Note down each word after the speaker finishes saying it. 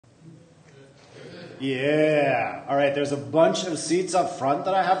Yeah. All right, there's a bunch of seats up front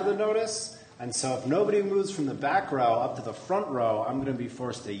that I happen to notice. And so if nobody moves from the back row up to the front row, I'm going to be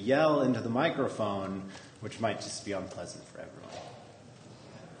forced to yell into the microphone, which might just be unpleasant for everyone.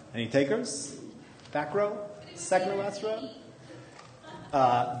 Any takers? Back row? Second to last row?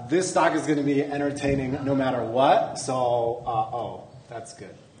 This talk is going to be entertaining no matter what, so, that's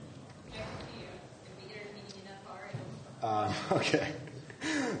good. Okay.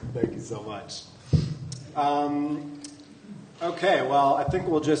 Thank you so much. Okay, well, I think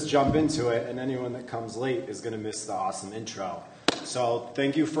we'll just jump into it, and anyone that comes late is going to miss the awesome intro. So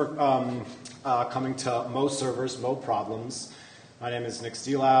thank you for coming to Mo Servers, Mo Problems. My name is Nick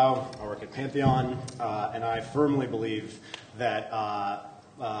Stielau. I work at Pantheon, and I firmly believe that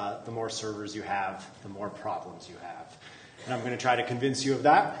the more servers you have, the more problems you have. And I'm going to try to convince you of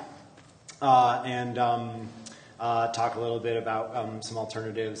that, and talk a little bit about some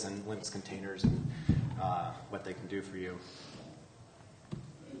alternatives and Linux containers and what they can do for you.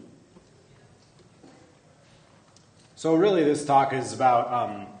 So really this talk is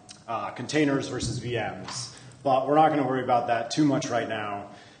about containers versus VMs, but we're not going to worry about that too much right now.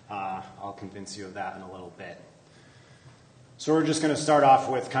 I'll convince you of that in a little bit. So we're just going to start off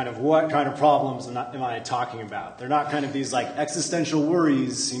with kind of what kind of problems am I talking about. They're not kind of these like existential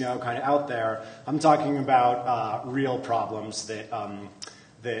worries, you know, kind of out there. I'm talking about real problems that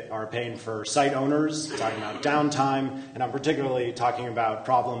that are a pain for site owners, talking about downtime, and I'm particularly talking about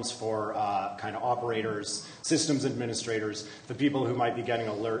problems for kind of operators, systems administrators, the people who might be getting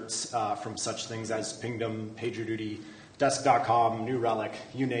alerts from such things as Pingdom, PagerDuty, Desk.com, New Relic,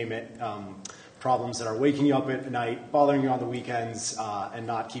 you name it. Problems that are waking you up at night, bothering you on the weekends, and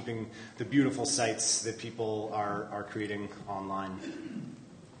not keeping the beautiful sites that people are creating online.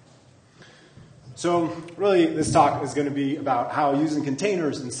 So really, this talk is going to be about how using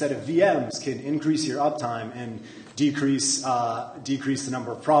containers instead of VMs can increase your uptime and decrease the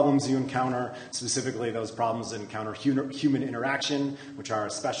number of problems you encounter, specifically those problems that encounter human interaction, which are a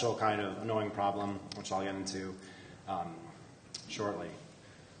special kind of annoying problem, which I'll get into shortly.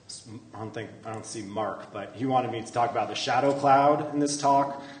 I don't see Mark, but he wanted me to talk about the shadow cloud in this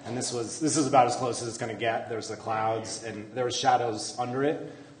talk, and this is about as close as it's going to get. There's the clouds, and there was shadows under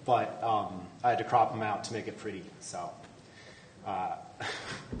it, but I had to crop them out to make it pretty. So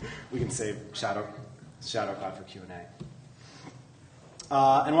we can save shadow cloud for Q&A.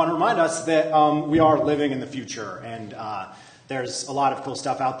 And want to remind us that we are living in the future, and there's a lot of cool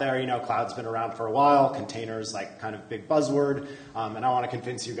stuff out there. You know, cloud's been around for a while. Containers, like, kind of big buzzword. And I want to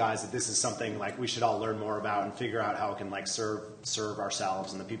convince you guys that this is something like we should all learn more about and figure out how it can like serve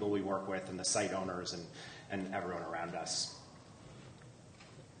ourselves and the people we work with and the site owners and everyone around us.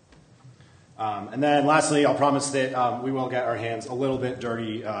 And then lastly, I'll promise that we will get our hands a little bit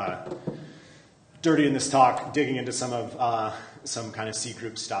dirty in this talk, digging into some kind of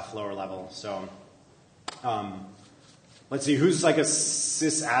cgroup stuff, lower level. So. Let's see, who's like a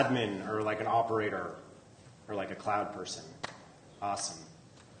sysadmin or like an operator or like a cloud person? Awesome.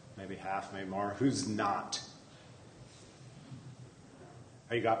 Maybe half, maybe more. Who's not?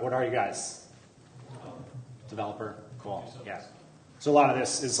 What are you guys? Developer? Cool. Yeah. So a lot of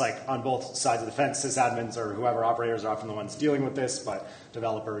this is like on both sides of the fence. Sysadmins or whoever operators are often the ones dealing with this, but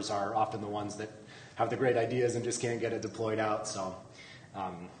developers are often the ones that have the great ideas and just can't get it deployed out. So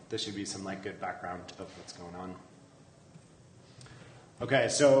this should be some like good background of what's going on. Okay,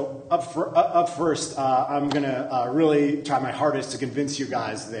 so up first, I'm going to really try my hardest to convince you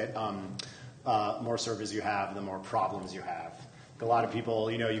guys that more servers you have, the more problems you have. A lot of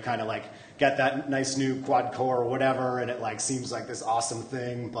people, you know, you kind of like get that nice new quad core or whatever, and it like seems like this awesome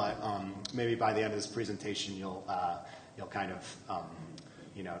thing, but maybe by the end of this presentation, you'll kind of,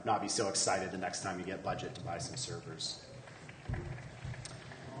 you know, not be so excited the next time you get budget to buy some servers.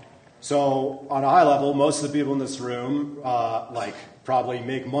 So on a high level, most of the people in this room probably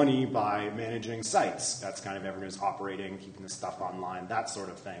make money by managing sites. That's kind of everyone who's operating, keeping the stuff online, that sort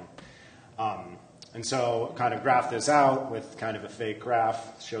of thing. And so kind of graph this out with kind of a fake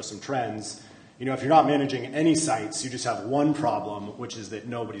graph, show some trends. You know, if you're not managing any sites, you just have one problem, which is that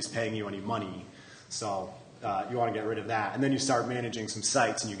nobody's paying you any money. So you want to get rid of that. And then you start managing some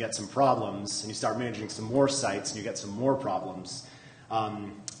sites and you get some problems. And you start managing some more sites and you get some more problems.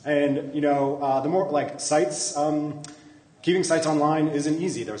 And, you know, the more like sites, keeping sites online isn't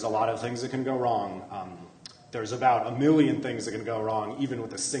easy. There's a lot of things that can go wrong. There's about 1 million things that can go wrong, even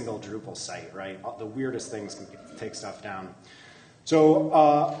with a single Drupal site, right? The weirdest things can take stuff down.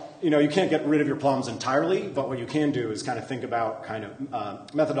 So, you can't get rid of your problems entirely, but what you can do is kind of think about kind of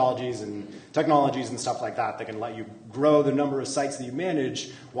methodologies and technologies and stuff like that that can let you grow the number of sites that you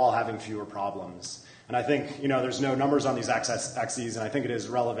manage while having fewer problems. And I think, there's no numbers on these axes, and I think it is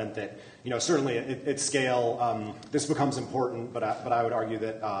relevant that, certainly at scale, this becomes important, but I would argue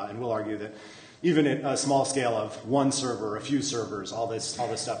that, and will argue that, even at a small scale of one server, a few servers, all this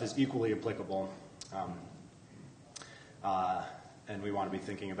stuff is equally applicable. And we want to be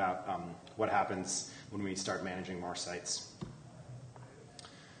thinking about what happens when we start managing more sites.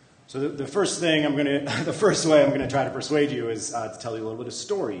 So the first way I'm going to try to persuade you is to tell you a little bit of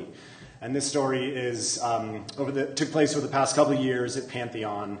story. And this story is took place over the past couple of years at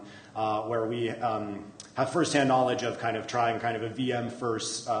Pantheon, where we have firsthand knowledge of kind of trying kind of a VM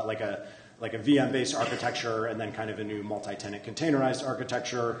first, like a VM-based architecture, and then kind of a new multi-tenant containerized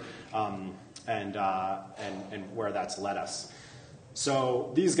architecture, and where that's led us.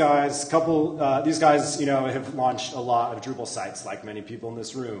 So these guys, have launched a lot of Drupal sites, like many people in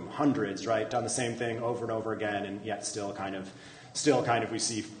this room, hundreds, right? Done the same thing over and over again, and yet still kind of we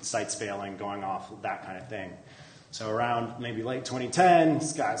see sites failing, going off, that kind of thing. So around maybe late 2010,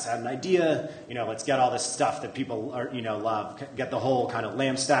 these guys had an idea, let's get all this stuff that people love, get the whole kind of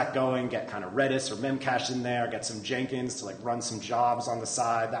LAMP stack going, get kind of Redis or Memcache in there, get some Jenkins to run some jobs on the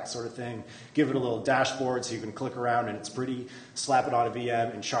side, that sort of thing. Give it a little dashboard so you can click around and it's pretty, slap it on a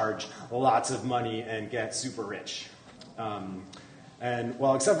VM and charge lots of money and get super rich. And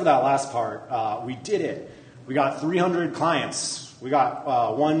well, except for that last part, we did it. We got 300 clients. We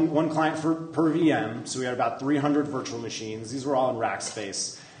got one client per VM, so we had about 300 virtual machines. These were all in rack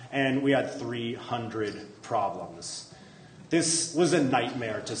space, and we had 300 problems. This was a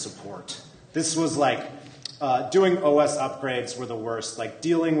nightmare to support. This was like doing OS upgrades were the worst, like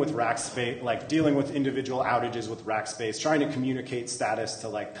dealing with rack space, like dealing with individual outages with rack space, trying to communicate status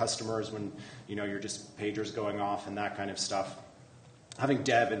to customers when you're just pagers going off and that kind of stuff. Having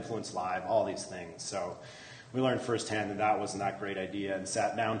dev influence live, all these things. So we learned firsthand that wasn't that great idea, and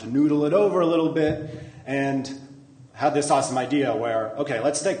sat down to noodle it over a little bit and had this awesome idea where, okay,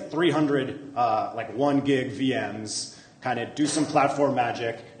 let's take 300 1 gig VMs, kind of do some platform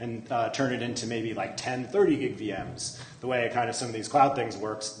magic and turn it into maybe 10, 30 gig VMs. The way kind of some of these cloud things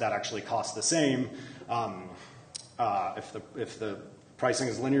works, that actually costs the same if the pricing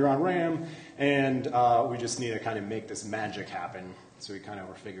is linear on RAM, and we just need to kind of make this magic happen. So we kind of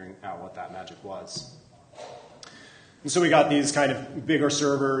were figuring out what that magic was. And so we got these kind of bigger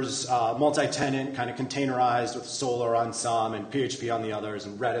servers, multi-tenant, kind of containerized with Solar on some, and PHP on the others,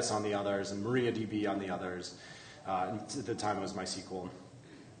 and Redis on the others, and MariaDB on the others. At the time it was MySQL.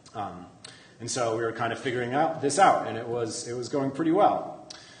 And so we were kind of figuring this out, and it was going pretty well.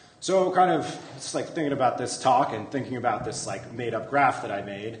 So kind of just thinking about this talk and thinking about this made-up graph that I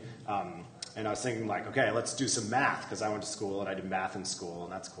made. And I was thinking okay, let's do some math, because I went to school and I did math in school,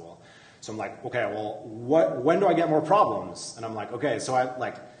 and that's cool. So I'm okay, well, when do I get more problems? And I'm okay, so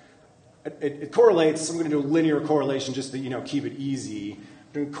it correlates. I'm going to do a linear correlation just to keep it easy.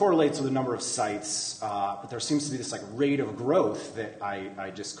 It correlates with the number of sites, but there seems to be this rate of growth that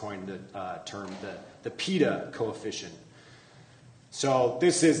I just coined the term the PETA coefficient. So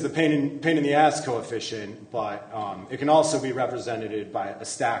this is the pain in the ass coefficient, but it can also be represented by a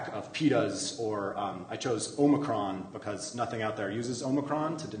stack of PETAs, or I chose Omicron because nothing out there uses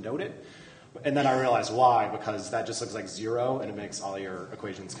Omicron to denote it. And then I realized why, because that just looks like 0 and it makes all your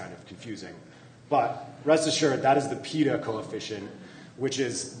equations kind of confusing. But rest assured, that is the PETA coefficient, which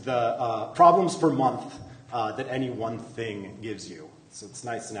is the problems per month that any one thing gives you. So it's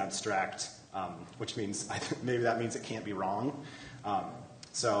nice and abstract, which means maybe that means it can't be wrong.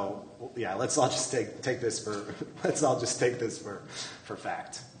 So yeah, let's all just take this for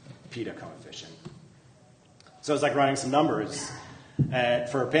fact. PETA coefficient. So it's running some numbers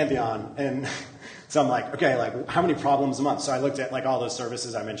for Pantheon, and so I'm okay, how many problems a month? So I looked at all those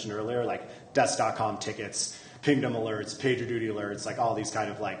services I mentioned earlier, desk.com tickets, Pingdom alerts, PagerDuty alerts, all these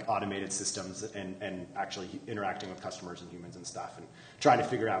kind of automated systems, and actually interacting with customers and humans and stuff, and trying to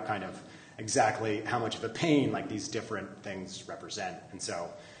figure out kind of exactly how much of a pain these different things represent. And so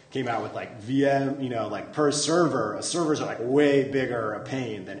came out with VM, per server, servers are way bigger a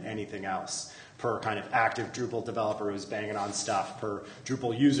pain than anything else. Per kind of active Drupal developer who's banging on stuff, per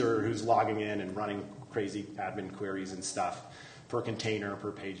Drupal user who's logging in and running crazy admin queries and stuff, per container,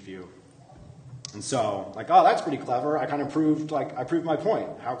 per page view. And so, oh, that's pretty clever. I kind of proved, I proved my point.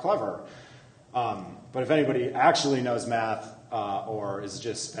 How clever. But if anybody actually knows math or is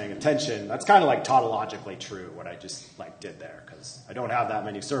just paying attention, that's kind of tautologically true, what I just did there, because I don't have that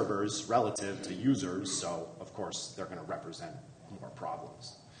many servers relative to users, so of course they're going to represent more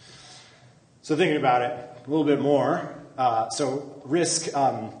problems. So thinking about it a little bit more, so risk,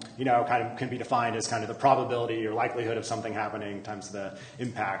 you know, kind of can be defined as kind of the probability or likelihood of something happening times the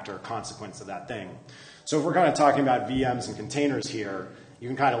impact or consequence of that thing. So if we're kind of talking about VMs and containers here, you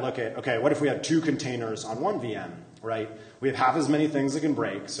can kind of look at, okay, what if we had 2 containers on 1 VM, right? We have half as many things that can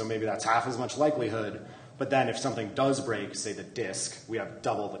break, so maybe that's half as much likelihood, but then if something does break, say the disk, we have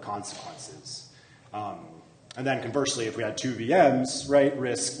double the consequences. And then conversely, if we had 2 VMs, right,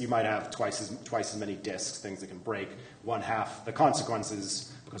 risk, you might have twice as many disks, things that can break, 1/2 the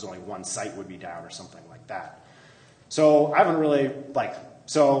consequences because only 1 site would be down or something like that. So I haven't really,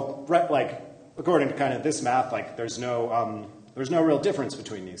 according to kind of this math, like there's no real difference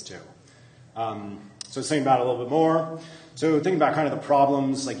between these two. So let's think about it a little bit more. So think about kind of the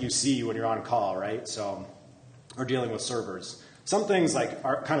problems like you see when you're on call, right? So, or dealing with servers. Some things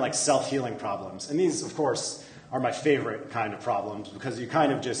are kind of like self-healing problems. And these, of course, are my favorite kind of problems because you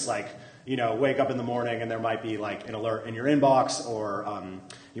kind of just wake up in the morning and there might be like an alert in your inbox, or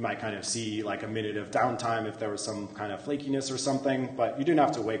you might kind of see like a minute of downtime if there was some kind of flakiness or something, but you didn't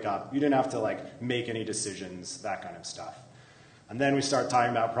have to wake up. You didn't have to like make any decisions, that kind of stuff. And then we start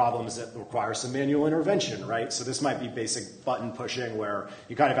talking about problems that require some manual intervention, right? So this might be basic button pushing where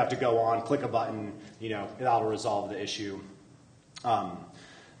you kind of have to go on, click a button, that'll resolve the issue.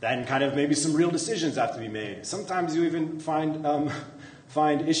 Then kind of maybe some real decisions have to be made. Sometimes you even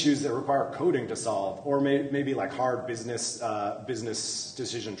find issues that require coding to solve, or maybe like hard business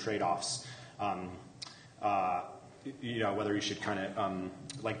decision trade-offs. Whether you should kind of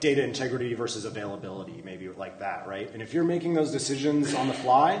like data integrity versus availability, maybe like that, right? And if you're making those decisions on the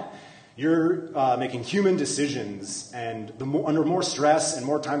fly, you're making human decisions, and under more stress and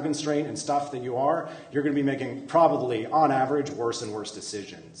more time constraint and stuff that you're going to be making probably, on average, worse and worse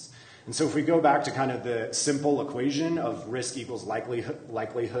decisions. And so if we go back to kind of the simple equation of risk equals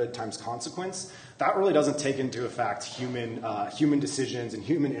likelihood times consequence, that really doesn't take into effect human decisions and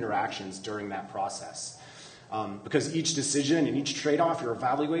human interactions during that process. Because each decision and each trade-off you're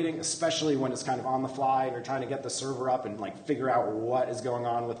evaluating, especially when it's kind of on the fly and you're trying to get the server up and like figure out what is going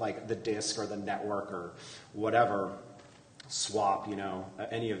on with like the disk or the network or whatever, swap,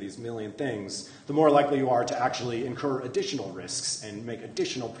 any of these million things, the more likely you are to actually incur additional risks and make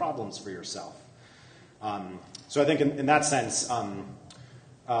additional problems for yourself. So I think in that sense,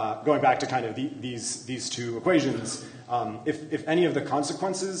 going back to kind of these two equations, if any of the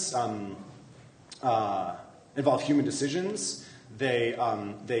consequences involve human decisions, they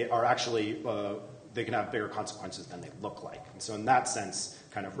are actually, they can have bigger consequences than they look like. And so in that sense,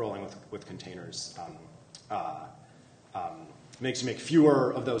 kind of rolling with containers makes you make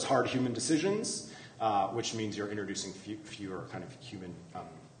fewer of those hard human decisions, which means you're introducing fewer kind of human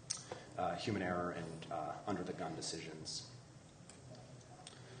error and under-the-gun decisions.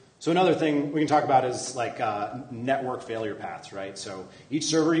 So another thing we can talk about is like network failure paths, right? So each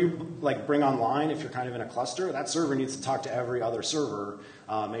server you like bring online, if you're kind of in a cluster, that server needs to talk to every other server.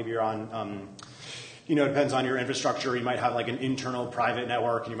 Maybe you're on, it depends on your infrastructure. You might have like an internal private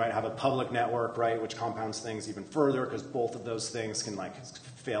network, and you might have a public network, right, which compounds things even further because both of those things can like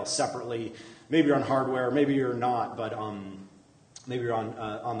fail separately. Maybe you're on hardware, maybe you're not, but maybe you're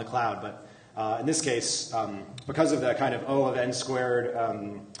on the cloud. But in this case, because of the kind of O of n squared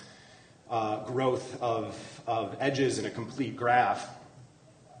growth of edges in a complete graph,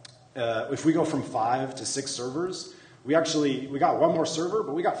 if we go from 5 to 6 servers, we got 1 more server,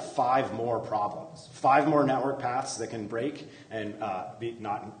 but we got 5 more problems, 5 more network paths that can break and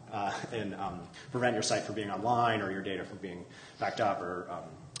prevent your site from being online or your data from being backed up or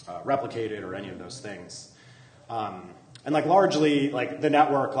replicated or any of those things. And like largely, like the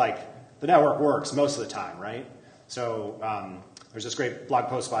network works most of the time, right? So there's this great blog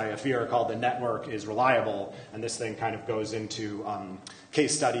post by Afir called "The Network is Reliable," and this thing kind of goes into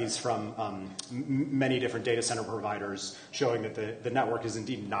case studies from many different data center providers showing that the network is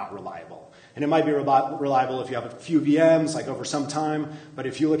indeed not reliable. And it might be reliable if you have a few VMs, like over some time, but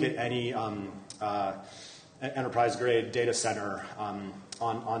if you look at any enterprise-grade data center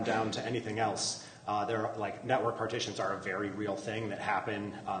on down to anything else, network partitions are a very real thing that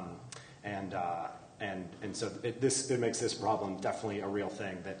happen, and so it makes this problem definitely a real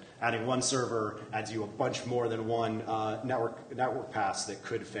thing, that adding 1 server adds you a bunch more than 1 network paths that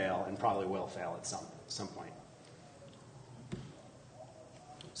could fail and probably will fail at some point.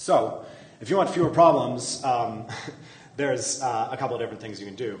 So if you want fewer problems, there's a couple of different things you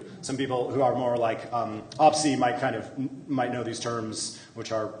can do. Some people who are more like OPSI might know these terms,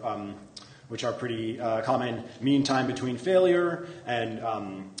 which are pretty common: mean time between failure and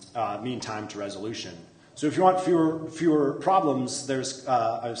mean time to resolution. So if you want fewer problems, there's,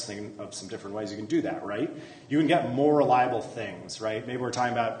 I was thinking of some different ways you can do that, right? You can get more reliable things, right? Maybe we're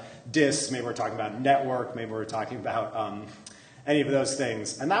talking about disks, maybe we're talking about network, maybe we're talking about any of those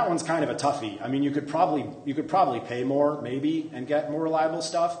things. And that one's kind of a toughie. I mean, you could probably pay more, maybe, and get more reliable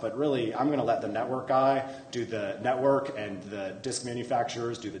stuff, but really, I'm gonna let the network guy do the network and the disk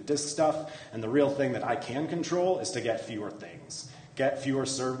manufacturers do the disk stuff. And the real thing that I can control is to get fewer things. Get fewer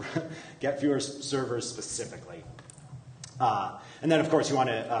servers specifically. And then, of course, you want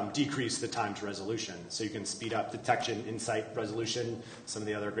to decrease the time to resolution. So you can speed up detection, insight, resolution. Some of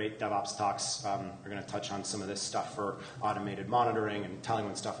the other great DevOps talks are going to touch on some of this stuff for automated monitoring and telling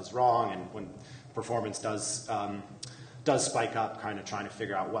when stuff is wrong and when performance does spike up, kind of trying to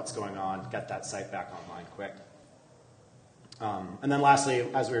figure out what's going on, get that site back online quick. And then lastly,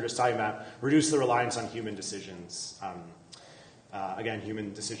 as we were just talking about, reduce the reliance on human decisions. Again,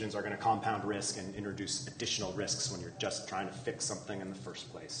 human decisions are going to compound risk and introduce additional risks when you're just trying to fix something in the first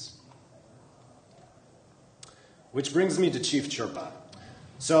place. Which brings me to Chief Chirpa.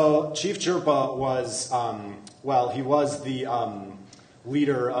 So Chief Chirpa was, he was the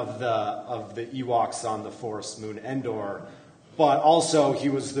leader of the Ewoks on the forest moon Endor, but also he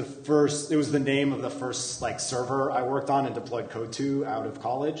was the first, it was the name of the first server I worked on and deployed code to out of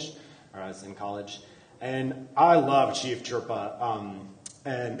college, or I was in college. And I love Chief Chirpa,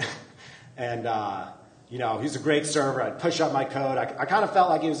 you know, he's a great server. I'd push up my code. I kind of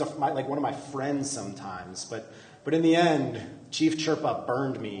felt like he was like one of my friends sometimes, but in the end, Chief Chirpa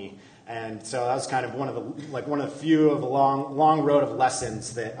burned me, and so that was kind of one of the few of a long road of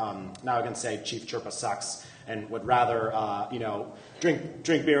lessons that now I can say Chief Chirpa sucks, and would rather you know, drink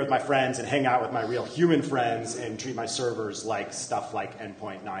beer with my friends and hang out with my real human friends and treat my servers like stuff like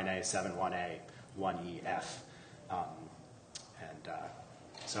endpoint 9A, 7.1A. 1EF.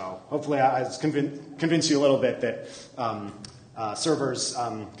 So hopefully I convince you a little bit that servers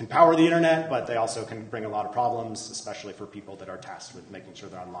can power the internet, but they also can bring a lot of problems, especially for people that are tasked with making sure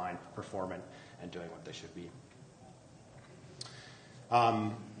they're online, performant, and doing what they should be.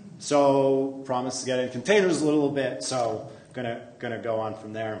 So promise to get into containers a little bit, so gonna go on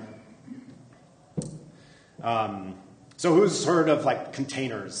from there. So who's heard of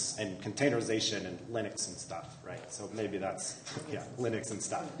containers and containerization and Linux and stuff, right? So maybe that's, yeah, Linux and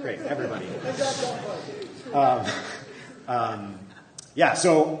stuff. Great, everybody. Yeah,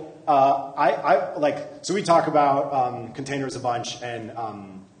 so so we talk about containers a bunch, and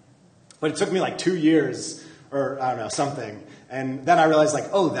but it took me 2 years, or I don't know, something, and then I realized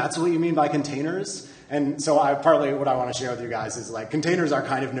oh, that's what you mean by containers. And so partly what I want to share with you guys is containers are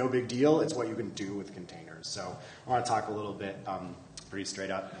kind of no big deal. It's what you can do with containers. So I want to talk a little bit pretty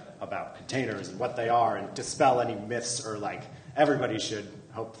straight up about containers and what they are and dispel any myths, or everybody should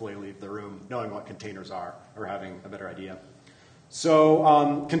hopefully leave the room knowing what containers are or having a better idea.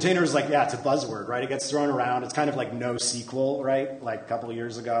 So containers, yeah, it's a buzzword, right? It gets thrown around. It's kind of like NoSQL, right? A couple of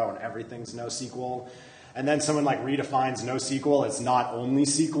years ago, and everything's NoSQL. And then someone redefines NoSQL as not only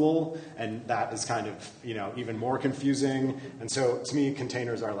SQL, and that is kind of, you know, even more confusing. And so to me,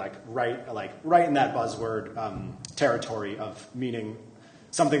 containers are right in that buzzword territory of meaning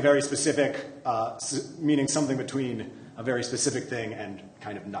something very specific, meaning something between a very specific thing and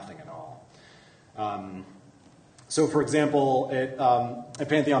kind of nothing at all. So for example, at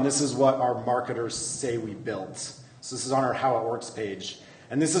Pantheon, this is what our marketers say we built. So this is on our How It Works page.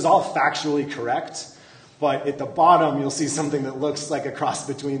 And this is all factually correct. But at the bottom, you'll see something that looks like a cross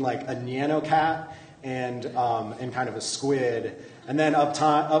between a nanocat and kind of a squid. And then up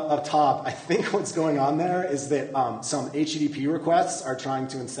top, I think what's going on there is that some HTTP requests are trying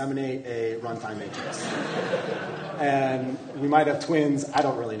to inseminate a runtime matrix. And we might have twins. I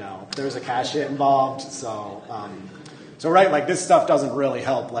don't really know. There's a cache hit involved. So right, this stuff doesn't really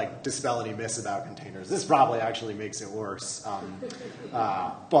help dispel any myths about containers. This probably actually makes it worse.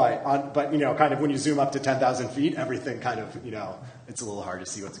 But you know, kind of when you zoom up to 10,000 feet, everything kind of, you know, it's a little hard to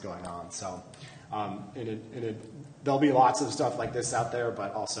see what's going on. So there'll be lots of stuff like this out there,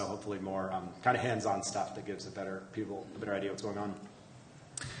 but also hopefully more kind of hands-on stuff that gives people a better idea what's going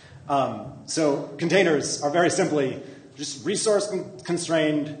on. So containers are very simply just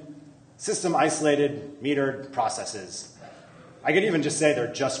resource-constrained, system-isolated, metered processes. I could even just say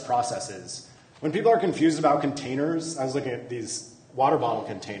they're just processes. When people are confused about containers, I was looking at these water bottle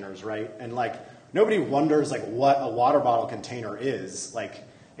containers, right? And nobody wonders what a water bottle container is.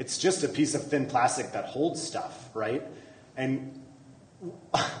 It's just a piece of thin plastic that holds stuff, right? And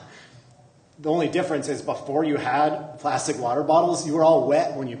the only difference is before you had plastic water bottles, you were all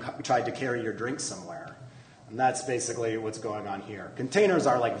wet when you tried to carry your drink somewhere. And that's basically what's going on here. Containers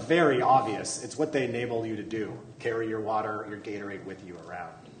are like very obvious. It's what they enable you to do. Carry your water, your Gatorade with you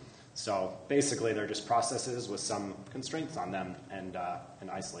around. So basically they're just processes with some constraints on them and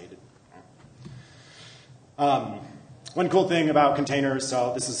isolated. One cool thing about containers,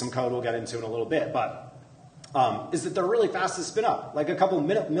 so this is some code we'll get into in a little bit, but is that they're really fast to spin up, like a couple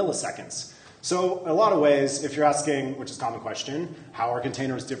milliseconds. So in a lot of ways, if you're asking, which is a common question, how are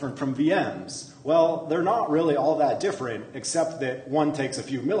containers different from VMs? Well, they're not really all that different, except that one takes a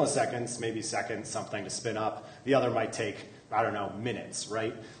few milliseconds, maybe seconds, something to spin up. The other might take, I don't know, minutes,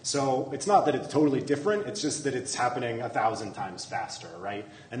 right? So it's not that it's totally different, it's just that it's happening 1,000 times faster, right?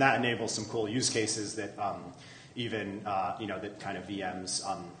 And that enables some cool use cases that that kind of VMs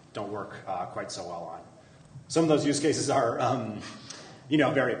don't work quite so well on. Some of those use cases are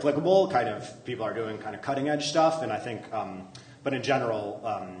very applicable. Kind of people are doing kind of cutting edge stuff, and I think, but in general,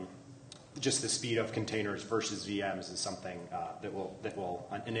 just the speed of containers versus VMs is something that will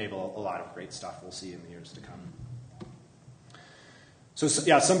enable a lot of great stuff we'll see in the years to come. So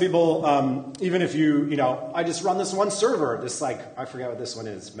yeah, some people, even if I just run this one server, this I forget what this one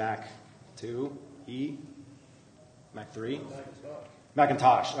is, Mac 2E, Mac 3,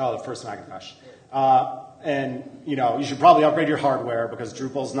 Macintosh. Oh, the first Macintosh. And you should probably upgrade your hardware because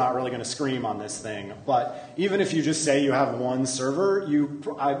Drupal's not really going to scream on this thing. But even if you just say you have one server,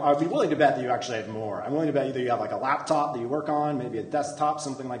 I'd be willing to bet that you actually have more. I'm willing to bet that you have like a laptop that you work on, maybe a desktop,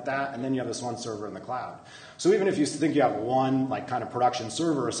 something like that, and then you have this one server in the cloud. So even if you think you have one like kind of production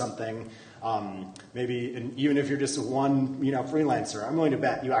server or something, even if you're just one freelancer, I'm willing to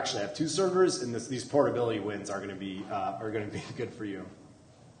bet you actually have two servers, and these portability wins are going to be good for you,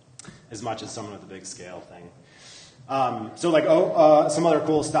 as much as someone with a big scale thing. Some other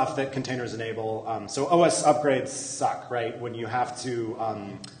cool stuff that containers enable. So OS upgrades suck, right? When you have to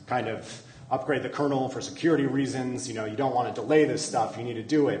kind of upgrade the kernel for security reasons, you don't want to delay this stuff, you need to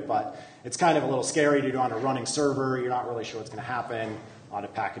do it, but it's kind of a little scary to do on a running server, you're not really sure what's going to happen, a lot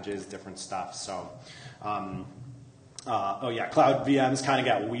of packages, different stuff. So, cloud VMs kind of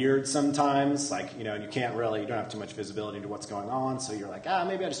get weird sometimes, you don't have too much visibility into what's going on, so you're like,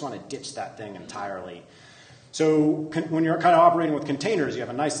 maybe I just want to ditch that thing entirely. So when you're kind of operating with containers, you have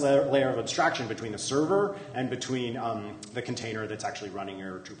a nice layer of abstraction between the server and between the container that's actually running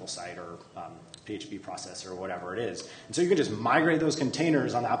your Drupal site or PHP processor or whatever it is. And so you can just migrate those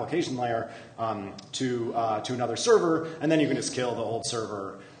containers on the application layer to another server, and then you can just kill the old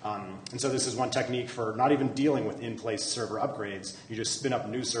server. And so this is one technique for not even dealing with in-place server upgrades. You just spin up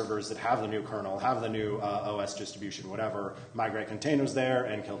new servers that have the new kernel, have the new OS distribution, whatever, migrate containers there,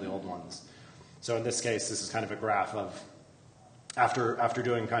 and kill the old ones. So in this case, this is kind of a graph of after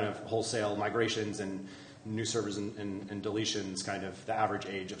doing kind of wholesale migrations and new servers and deletions, kind of the average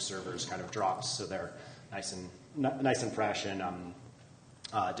age of servers kind of drops. So they're nice and fresh, and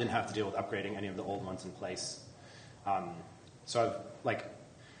didn't have to deal with upgrading any of the old ones in place. So I've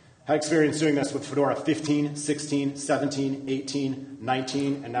had experience doing this with Fedora 15, 16, 17, 18,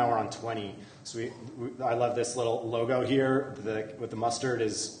 19, and now we're on 20. So I love this little logo here with the mustard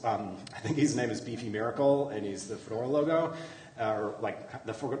is, I think his name is Beefy Miracle, and he's the Fedora logo, or like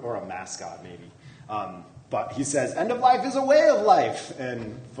the Fedora mascot maybe. But he says, end of life is a way of life,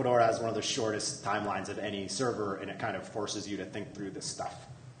 and Fedora has one of the shortest timelines of any server, and it kind of forces you to think through this stuff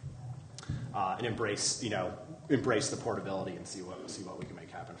and embrace the portability and see what we can make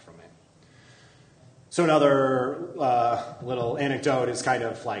happen from it. So another little anecdote is kind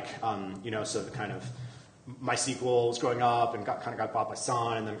of like, so the kind of MySQL was growing up and got bought by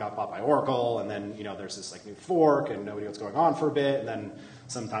Sun and then got bought by Oracle, and then there's this new fork and nobody knows what's going on for a bit, and then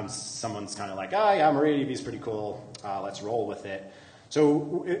sometimes someone's kind of like, yeah, MariaDB is pretty cool, let's roll with it. So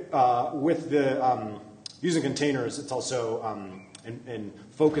with the using containers, it's also and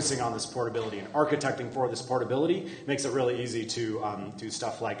focusing on this portability and architecting for this portability makes it really easy to do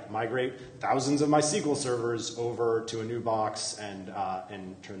stuff like migrate thousands of MySQL servers over to a new box and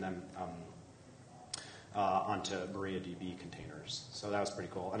turn them onto MariaDB containers. So that was pretty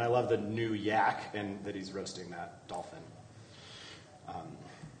cool. And I love the new yak and that he's roasting that dolphin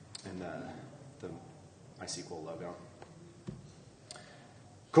and the MySQL logo.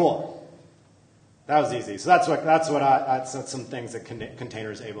 Cool. That was easy. So that's some things that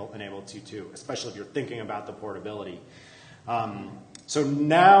containers enable to too, especially if you're thinking about the portability. So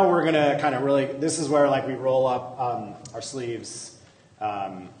now we're going to kind of really, this is where we roll up our sleeves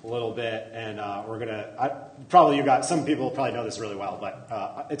a little bit, and we're going to, some people probably know this really well,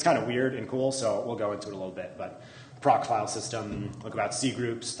 but it's kind of weird and cool, so we'll go into it a little bit. But proc file system, look about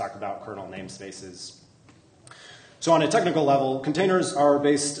cgroups, talk about kernel namespaces. So on a technical level, containers are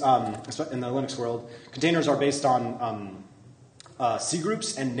based, in the Linux world, containers are based on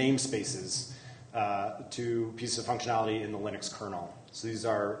cgroups and namespaces, two pieces of functionality in the Linux kernel. So these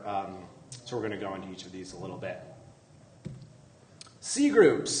are, so we're going to go into each of these a little bit.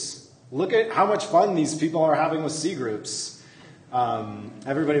 Cgroups. Look at how much fun these people are having with cgroups.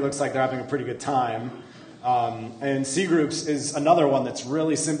 Everybody looks like they're having a pretty good time. And cgroups is another one that's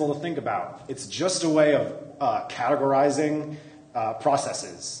really simple to think about. It's just a way of categorizing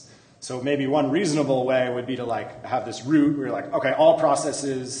processes. So maybe one reasonable way would be to like have this root where you're like, okay, all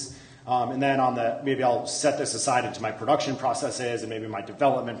processes, and then on the, maybe I'll set this aside into my production processes and maybe my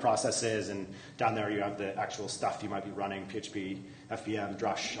development processes, and down there you have the actual stuff you might be running, PHP, FVM,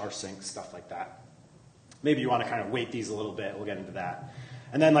 Drush, rsync, stuff like that. Maybe you want to kind of weight these a little bit, we'll get into that.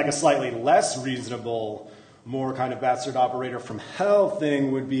 And then like a slightly less reasonable, more kind of bastard operator from hell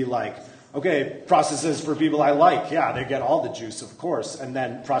thing would be like, okay, processes for people I like, yeah, they get all the juice, of course, and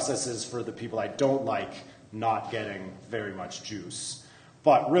then processes for the people I don't like, not getting very much juice.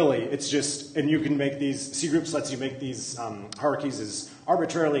 But really, it's just, and you can make these, cgroups lets you make these hierarchies as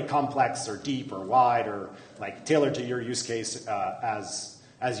arbitrarily complex or deep or wide or like tailored to your use case as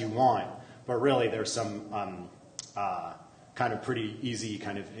you want. But really, there's some kind of pretty easy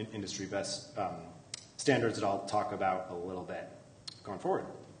kind of industry best standards that I'll talk about a little bit going forward.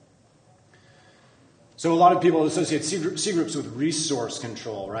 So a lot of people associate cgroups with resource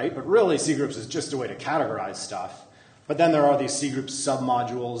control, right? But really, cgroups is just a way to categorize stuff. But then there are these cgroups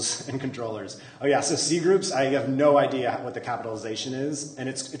submodules and controllers. Oh yeah, so cgroups, I have no idea what the capitalization is, and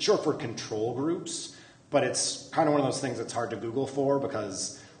it's short for control groups, but it's kind of one of those things that's hard to Google for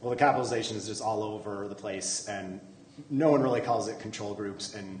because, well, the capitalization is just all over the place, and no one really calls it control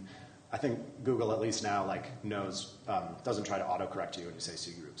groups, and I think Google, at least now, like knows, doesn't try to autocorrect you when you say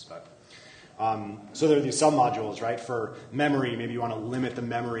cgroups, but. So there are these submodules, right? For memory, maybe you want to limit the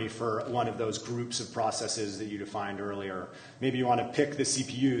memory for one of those groups of processes that you defined earlier. Maybe you want to pick the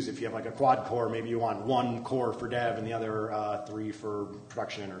CPUs. If you have like a quad core, maybe you want one core for dev and the other 3 for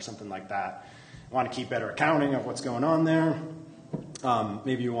production or something like that. You want to keep better accounting of what's going on there.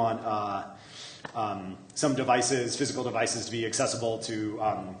 Maybe you want some devices, physical devices, to be accessible to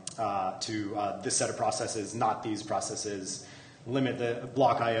this set of processes, not these processes. Limit the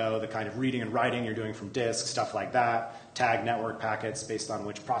block I/O, the kind of reading and writing you're doing from disk, stuff like that. Tag network packets based on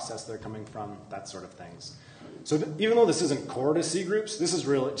which process they're coming from, that sort of things. So even though this isn't core to cgroups, this is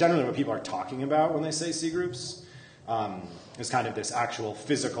really generally what people are talking about when they say cgroups. Is kind of this actual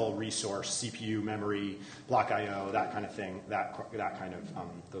physical resource, CPU, memory, block I/O, that kind of thing, that kind of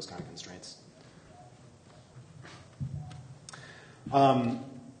those kind of constraints.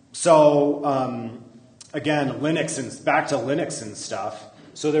 Again, Linux and back to Linux and stuff.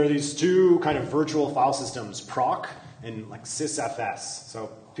 So there are these two kind of virtual file systems, proc and like sysfs. So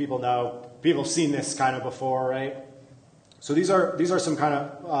people have seen this kind of before, right? So these are some kind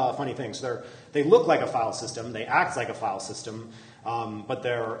of funny things. They look like a file system, they act like a file system, but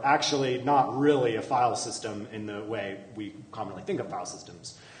they're actually not really a file system in the way we commonly think of file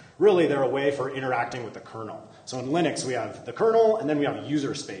systems. Really, they're a way for interacting with the kernel. So in Linux, we have the kernel, and then we have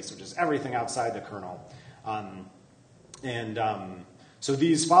user space, which is everything outside the kernel. So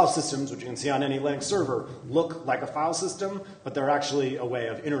these file systems, which you can see on any Linux server, look like a file system, but they're actually a way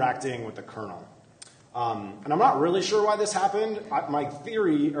of interacting with the kernel. And I'm not really sure why this happened. My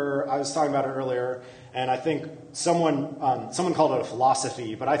theory, or I was talking about it earlier, and I think someone called it a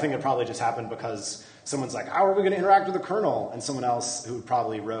philosophy, but I think it probably just happened because someone's like, how are we going to interact with the kernel? And someone else who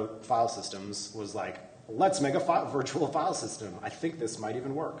probably wrote file systems was like, let's make a virtual file system. I think this might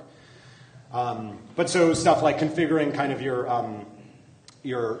even work. But so stuff like configuring kind of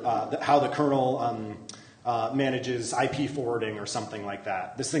how the kernel manages IP forwarding or something like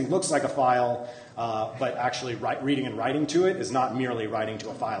that. This thing looks like a file, but actually reading and writing to it is not merely writing to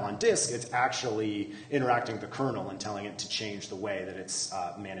a file on disk. It's actually interacting with the kernel and telling it to change the way that it's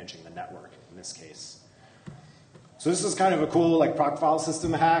managing the network in this case. So this is kind of a cool like proc file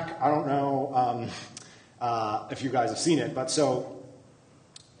system hack. I don't know if you guys have seen it, but so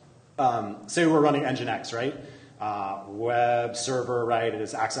say we're running Nginx, right? Web server, right? It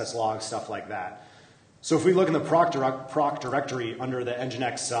is access logs, stuff like that. So if we look in the proc directory under the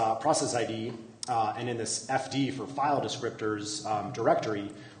Nginx process ID and in this FD for file descriptors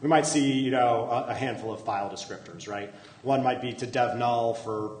directory, we might see a handful of file descriptors, right? One might be to dev null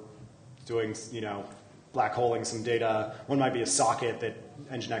for doing black holing some data. One might be a socket that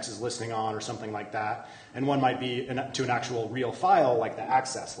Nginx is listening on or something like that. And one might be to an actual real file like the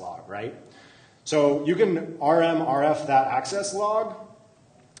access log, right? So you can rm rf that access log,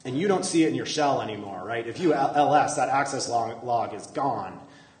 and you don't see it in your shell anymore, right? If you ls, that access log is gone.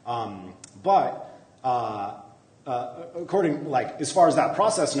 According, like, as far as that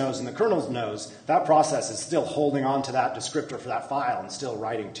process knows and the kernel knows, that process is still holding on to that descriptor for that file and still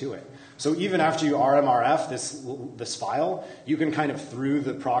writing to it. So even after you RMRF this file, you can kind of, through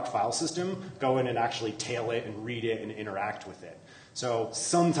the proc file system, go in and actually tail it and read it and interact with it. So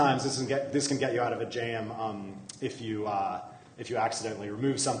sometimes this can get you out of a jam if you accidentally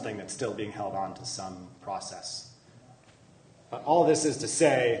remove something that's still being held on to some process. But all this is to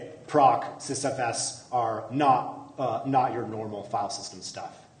say, proc, sysfs are not your normal file system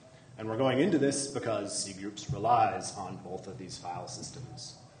stuff. And we're going into this because cgroups relies on both of these file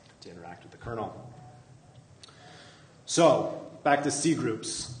systems to interact with the kernel. So back to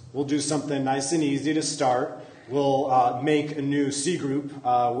cgroups. We'll do something nice and easy to start. We'll make a new cgroup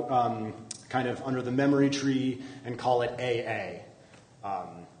kind of under the memory tree and call it AA.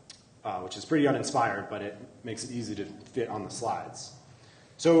 Which is pretty uninspired, but it makes it easy to fit on the slides.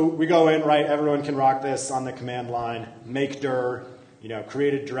 So we go in, right, everyone can rock this on the command line, make dir,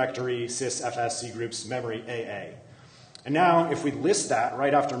 create a directory, sysfs cgroups memory AA. And now if we list that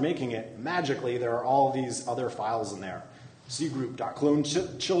right after making it, magically there are all these other files in there.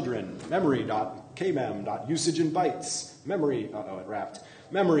 cgroup.clone.children, memory.kmem.usage in bytes, memory, it wrapped,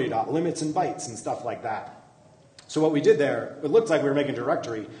 memory.limits in bytes and stuff like that. So what we did there, it looked like we were making a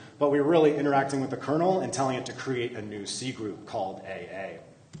directory, but we were really interacting with the kernel and telling it to create a new C group called AA.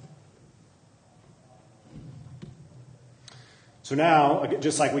 So now,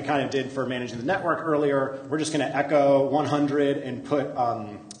 just like we kind of did for managing the network earlier, we're just going to echo 100 and put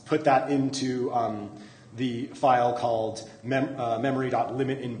that into the file called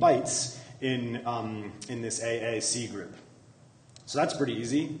memory.limit in bytes in this AA C group. So that's pretty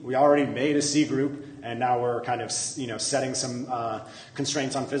easy. We already made a C group, and now we're kind of setting some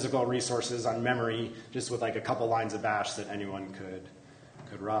constraints on physical resources, on memory, just with like a couple lines of bash that anyone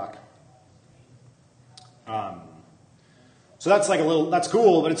could rock. So that's like that's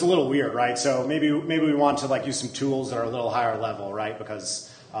cool, but it's a little weird, right? So maybe we want to like use some tools that are a little higher level, right? Because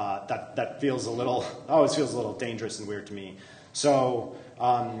that feels always feels a little dangerous and weird to me. So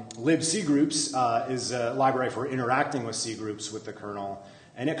libcgroups is a library for interacting with C groups with the kernel,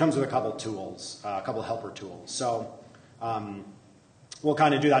 and it comes with a couple tools, a couple helper tools. So we'll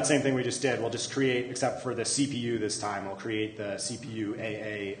kind of do that same thing we just did. We'll just create, except for the CPU this time, we'll create the CPU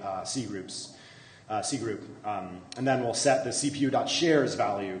AA C group, and then we'll set the CPU.shares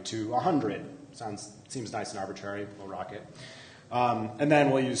value to 100. Seems nice and arbitrary. We'll rock it. And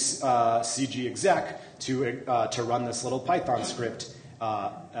then we'll use cgexec to run this little Python script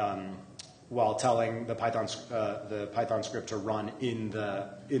while telling the Python script to run in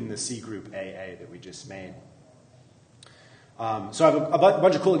the C group AA that we just made. So I have a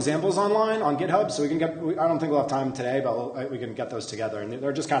bunch of cool examples online on GitHub, so I don't think we'll have time today, but we can get those together, and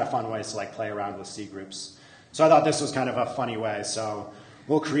they're just kind of fun ways to like play around with C groups. So I thought this was kind of a funny way. So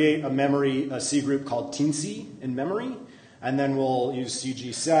we'll create a C group called teensy in memory, and then we'll use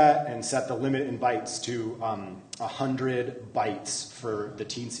cgset and set the limit in bytes to 100 bytes for the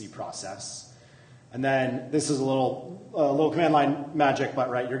teensy process. And then this is a little command line magic, but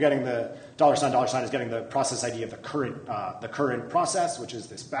right, you're getting the $$ is getting the process ID of the current process, which is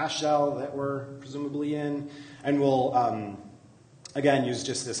this bash shell that we're presumably in, and we'll again use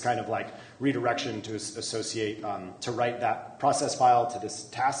just this kind of like redirection to associate to write that process file to this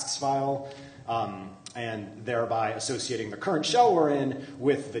tasks file. And thereby associating the current shell we're in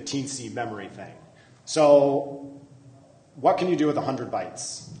with the teensy memory thing. So what can you do with 100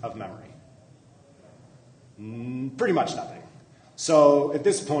 bytes of memory? Pretty much nothing. So at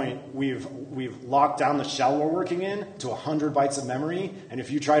this point, we've locked down the shell we're working in to 100 bytes of memory, and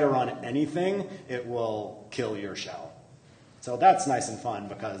if you try to run anything, it will kill your shell. So that's nice and fun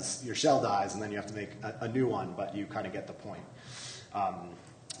because your shell dies, and then you have to make a new one, but you kind of get the point.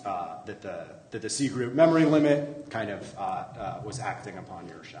 That the C group memory limit kind of was acting upon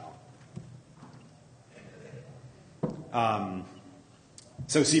your shell.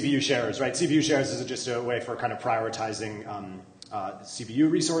 So CPU shares, right? CPU shares is just a way for kind of prioritizing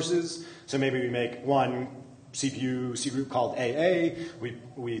CPU resources. So maybe we make one CPU C group called AA.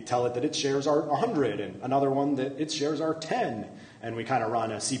 We tell it that its shares are 100, and another one that its shares are 10, and we kind of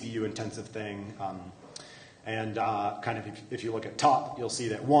run a CPU intensive thing. And kind of if you look at top, you'll see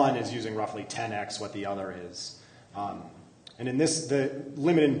that one is using roughly 10x what the other is. And in this, the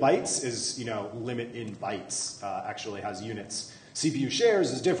limit in bytes is, limit in bytes actually has units. CPU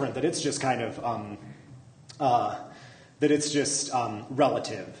shares is different, that it's just kind of,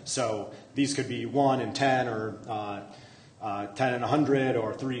 relative. So these could be 1 and 10 or 10 and 100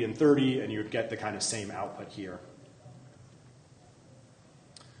 or 3 and 30, and you would get the kind of same output here.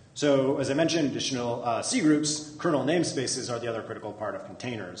 So as I mentioned, additional cgroups, kernel namespaces are the other critical part of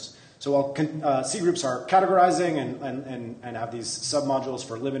containers. So while cgroups are categorizing and have these submodules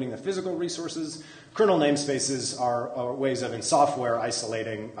for limiting the physical resources, kernel namespaces are ways of, in software,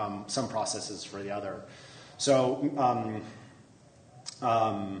 isolating some processes for the other. So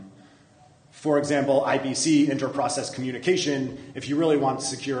for example, IPC, inter-process communication, if you really want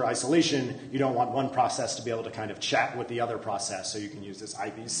secure isolation, you don't want one process to be able to kind of chat with the other process, so you can use this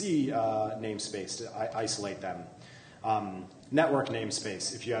IPC namespace to isolate them. Network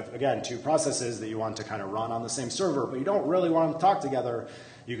namespace, if you have, again, two processes that you want to kind of run on the same server, but you don't really want them to talk together,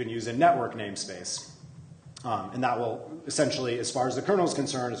 you can use a network namespace. And that will essentially, as far as the kernel is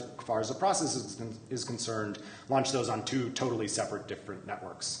concerned, as far as the process is concerned, launch those on two totally separate different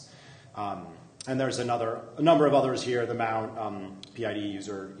networks. And there's a number of others here, the mount, PID,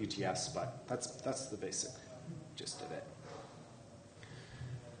 user, UTS, but that's the basic gist of it.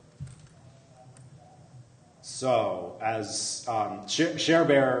 So as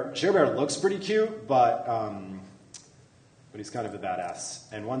ShareBear looks pretty cute, but he's kind of a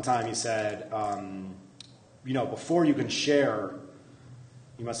badass. And one time he said, you know, before you can share,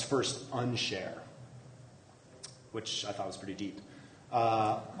 you must first unshare, which I thought was pretty deep.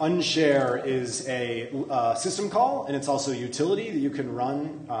 Unshare is a system call, and it's also a utility that you can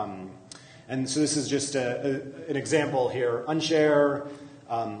run. And so this is just an example here. Unshare.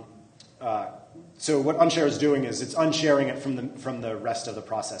 So what unshare is doing is it's unsharing it from the rest of the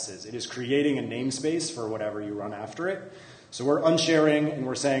processes. It is creating a namespace for whatever you run after it. So we're unsharing, and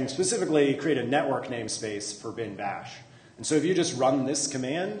we're saying specifically create a network namespace for bin bash. And so if you just run this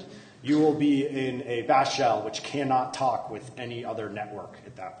command, you will be in a bash shell which cannot talk with any other network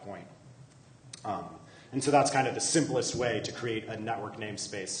at that point. And so that's kind of the simplest way to create a network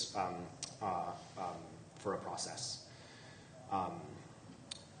namespace for a process.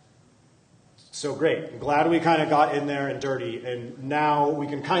 So great. I'm glad we kind of got in there and dirty, and now we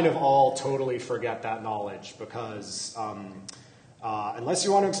can kind of all totally forget that knowledge, because unless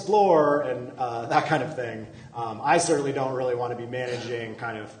you want to explore and that kind of thing, I certainly don't really want to be managing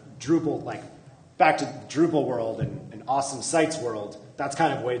kind of Drupal, like back to Drupal world and awesome sites world. That's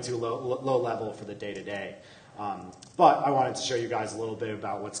kind of way too low level for the day-to-day. But I wanted to show you guys a little bit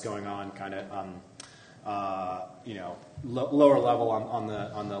about what's going on kind of you know, lower level on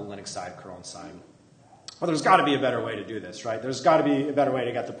the Linux side, kernel side. Well, there's got to be a better way to do this, right? There's got to be a better way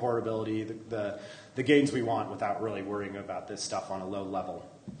to get the portability, the gains we want without really worrying about this stuff on a low level.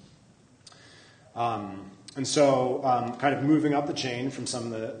 And so kind of moving up the chain from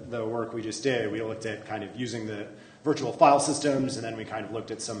some of the work we just did, we looked at kind of using the virtual file systems, and then we kind of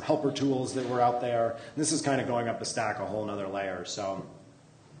looked at some helper tools that were out there. And this is kind of going up the stack a whole nother layer. So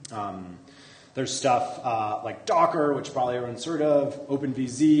there's stuff like Docker, which probably everyone's heard of,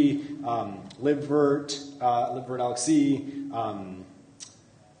 OpenVZ, libvirt, libvirtlxc.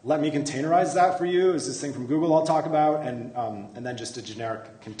 Let me containerize that for you is this thing from Google I'll talk about, and then just a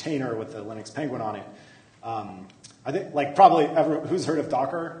generic container with a Linux Penguin on it. I think like probably everyone who's heard of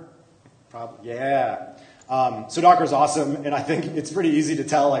Docker? Probably, yeah. So Docker's awesome, and I think it's pretty easy to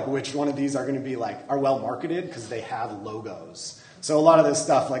tell like which one of these are going to be like are well marketed because they have logos. So a lot of this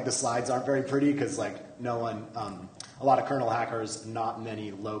stuff, like the slides aren't very pretty because like no one, a lot of kernel hackers, not many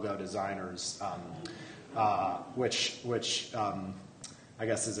logo designers, which I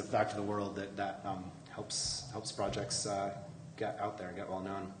guess is a fact of the world that helps projects get out there and get well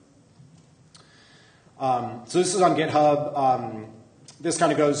known. So this is on GitHub. This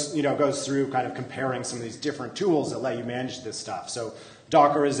kind of goes through kind of comparing some of these different tools that let you manage this stuff. So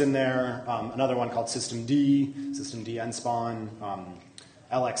Docker is in there, another one called systemd nspawn,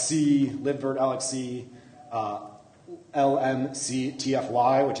 LXC, libvirtlxc,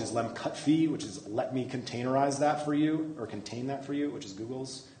 lmctfy, which is lemcutfy, which is let me containerize that for you, or contain that for you, which is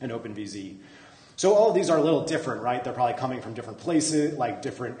Google's, and OpenVZ. So all of these are a little different, right? They're probably coming from different places, like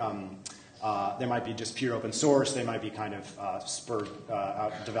different, they might be just pure open source, they might be kind of spurred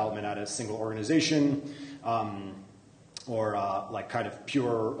out development at a single organization, or like kind of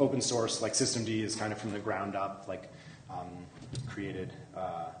pure open source, like systemd is kind of from the ground up, like created.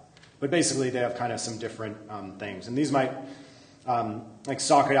 But basically they have kind of some different things. And these might, like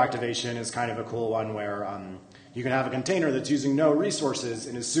socket activation is kind of a cool one where you can have a container that's using no resources,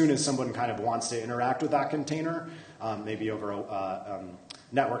 and as soon as someone kind of wants to interact with that container, maybe over a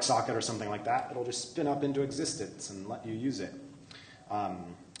network socket or something like that, it'll just spin up into existence and let you use it.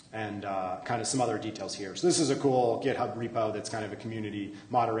 and kind of some other details here. So this is a cool GitHub repo that's kind of a community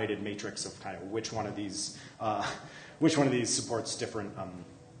moderated matrix of kind of which one of these supports different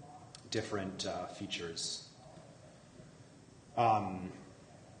features.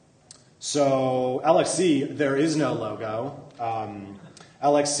 So LXC, there is no logo.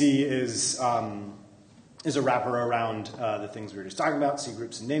 LXC is a wrapper around the things we were just talking about,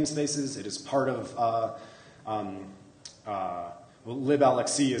 cgroups and namespaces. It is part of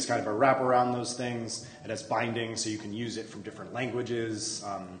liblxc is kind of a wrapper around those things. It has binding, so you can use it from different languages,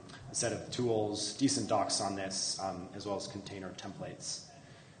 a set of tools, decent docs on this, as well as container templates.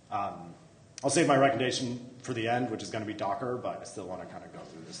 I'll save my recommendation for the end, which is going to be Docker, but I still want to kind of go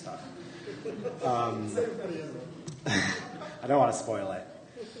through this stuff. I don't want to spoil it.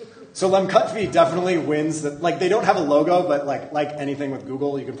 So lemcutfee definitely wins. Like they don't have a logo, but like anything with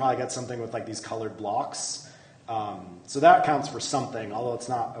Google, you can probably get something with like these colored blocks. So that counts for something, although it's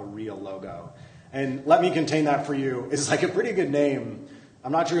not a real logo. And Let Me Contain That For You is like a pretty good name.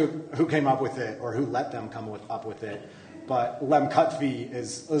 I'm not sure who came up with it or who let them come up with it. But lemcutfee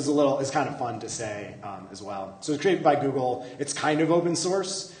is kind of fun to say as well. So it's created by Google. It's kind of open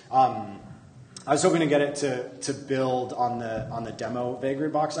source. I was hoping to get it to build on the demo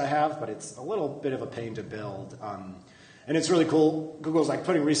Vagrant box I have, but it's a little bit of a pain to build. And it's really cool. Google's like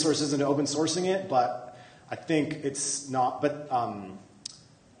putting resources into open sourcing it, but I think it's not. But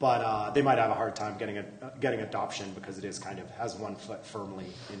they might have a hard time getting adoption because it is kind of has one foot firmly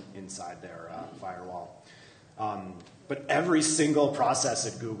inside their firewall. But every single process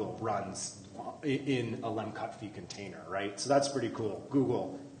at Google runs in a lemcutfee container, right? So that's pretty cool.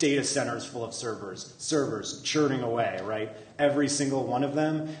 Google, data centers full of servers churning away, right? Every single one of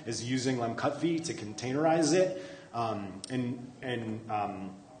them is using lemcutfee to containerize it.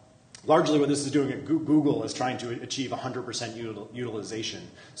 Largely what this is doing at Google is trying to achieve 100% utilization.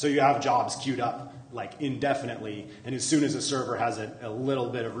 So you have jobs queued up like indefinitely, and as soon as a server has a little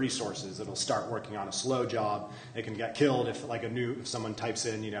bit of resources, it'll start working on a slow job. It can get killed if someone types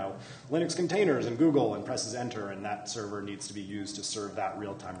in, Linux containers in Google and presses enter, and that server needs to be used to serve that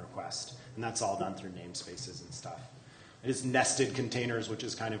real-time request. And that's all done through namespaces and stuff. It is nested containers, which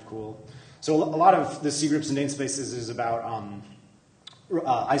is kind of cool. So a lot of the cgroups and namespaces is about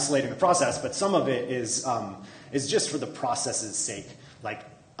isolating the process, but some of it is just for the process's sake. Like,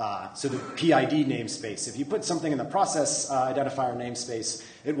 so the PID namespace, if you put something in the process identifier namespace,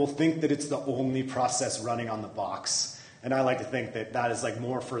 it will think that it's the only process running on the box. And I like to think that that is like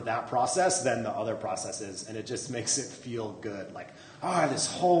more for that process than the other processes, and it just makes it feel good. Like, this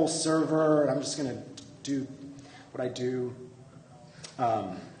whole server, and I'm just going to do what I do.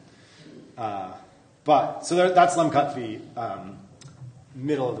 So that's lemcutfee.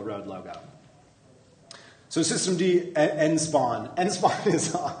 Middle of the road logo. So systemd nspawn.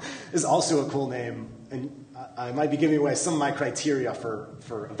 Nspawn is also a cool name, and I might be giving away some of my criteria for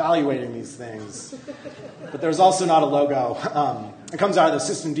evaluating these things. But there's also not a logo. It comes out of the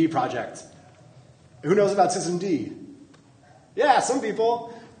systemd project. Who knows about systemd? Yeah, some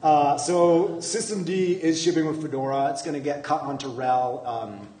people. So systemd is shipping with Fedora. It's going to get cut onto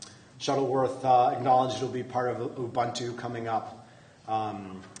RHEL. Shuttleworth acknowledged it'll be part of Ubuntu coming up.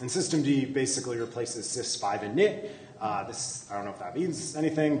 And systemd basically replaces sys5 init. I don't know if that means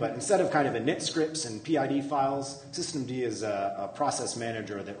anything, but instead of kind of init scripts and PID files, systemd is a process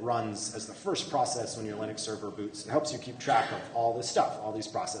manager that runs as the first process when your Linux server boots. It helps you keep track of all this stuff, all these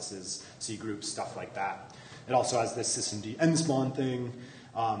processes, cgroups, stuff like that. It also has this systemd nspawn thing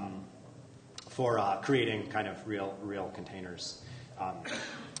for creating kind of real containers.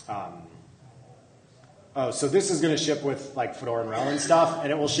 So this is going to ship with like Fedora and RHEL and stuff,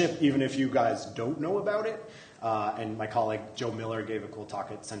 and it will ship even if you guys don't know about it. And my colleague Joe Miller gave a cool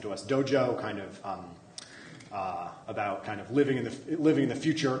talk at sent to us Dojo, kind of about kind of living in the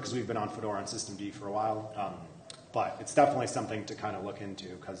future, because we've been on Fedora and systemd for a while. But it's definitely something to kind of look into,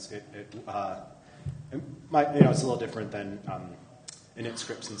 because it's a little different than init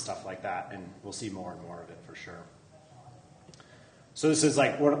scripts and stuff like that, and we'll see more and more of it for sure. So this is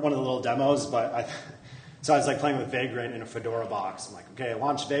like one of the little demos, but so I was like playing with Vagrant in a Fedora box. I'm like, okay,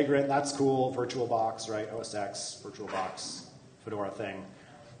 launch Vagrant, that's cool, VirtualBox, right? OS X, VirtualBox, Fedora thing.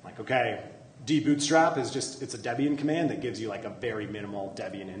 I'm like, okay, dbootstrap is it's a Debian command that gives you like a very minimal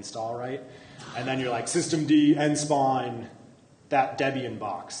Debian install, right? And then you're like, systemd nspawn that Debian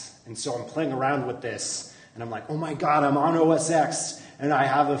box. And so I'm playing around with this, and I'm like, oh my God, I'm on OS X, and I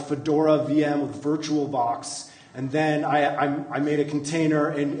have a Fedora VM with VirtualBox. And then I made a container,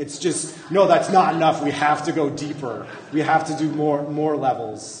 and it's just, no, that's not enough. We have to go deeper. We have to do more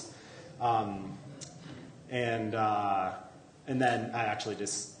levels. And And then I actually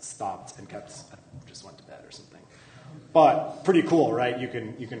just stopped and just went to bed or something. But pretty cool, right? You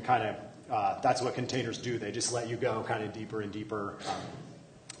can kind of, that's what containers do. They just let you go kind of deeper and deeper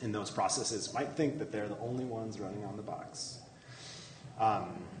in those processes. You might think that they're the only ones running on the box.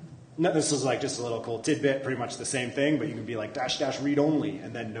 This is like just a little cool tidbit, pretty much the same thing, but you can be like -- read only,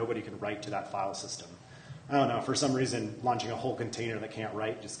 and then nobody can write to that file system. I don't know, for some reason, launching a whole container that can't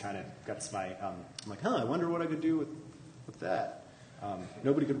write just kind of gets my, I'm like, I wonder what I could do with that.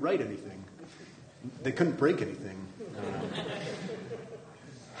 Nobody could write anything. They couldn't break anything.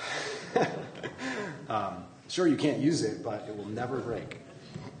 Sure, you can't use it, but it will never break.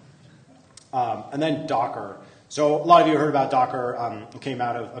 And then Docker. So a lot of you heard about Docker. It came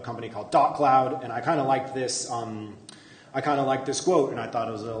out of a company called .cloud, and I kind of liked this. This quote, and I thought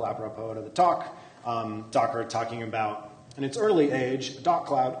it was a little apropos to the talk. Docker talking about, in its early age, the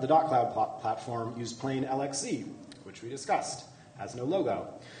 .cloud platform used plain LXC, which we discussed, has no logo.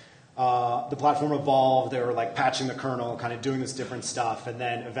 The platform evolved. They were like patching the kernel, kind of doing this different stuff, and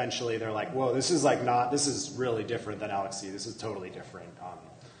then eventually they're like, "Whoa, this is really different than LXC. This is totally different.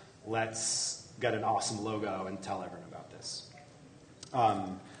 Let's get an awesome logo and tell everyone about this."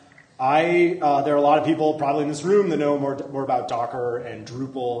 There are a lot of people probably in this room that know more about Docker and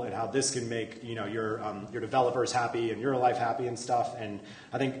Drupal and how this can make your developers happy and your life happy and stuff. And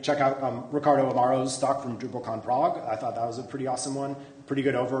I think check out Ricardo Amaro's talk from DrupalCon Prague. I thought that was a pretty awesome one. Pretty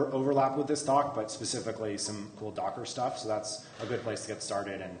good overlap with this talk, but specifically some cool Docker stuff. So that's a good place to get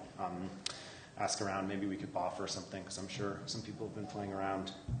started and ask around. Maybe we could offer something because I'm sure some people have been playing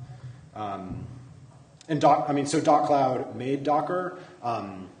around. So .cloud made Docker.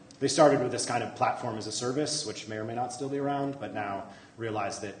 They started with this kind of platform as a service, which may or may not still be around, but now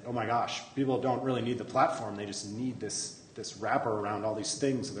realize that, oh my gosh, people don't really need the platform. They just need this wrapper around all these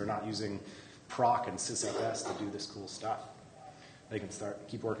things, so they're not using proc and sysfs to do this cool stuff. They can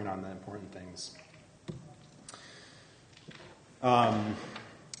keep working on the important things.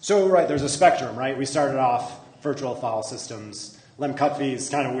 There's a spectrum, right? We started off virtual file systems. Lemcutfee is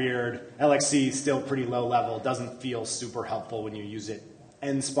kind of weird. LXC is still pretty low level. Doesn't feel super helpful when you use it.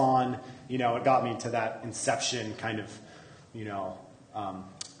 Nspawn, it got me to that inception kind of,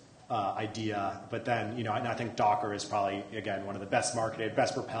 idea. But then, and I think Docker is probably, again, one of the best marketed,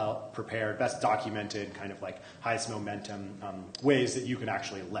 best prepared, best documented, kind of like highest momentum ways that you can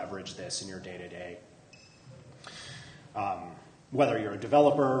actually leverage this in your day-to-day. Whether you're a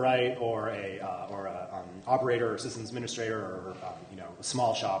developer, right, or a operator or systems administrator, or a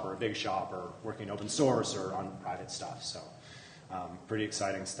small shop or a big shop, or working open source or on private stuff. So pretty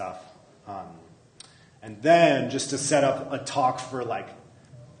exciting stuff. And then just to set up a talk for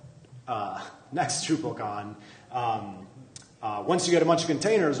next DrupalCon, once you get a bunch of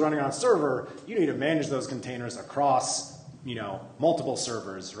containers running on a server, you need to manage those containers across multiple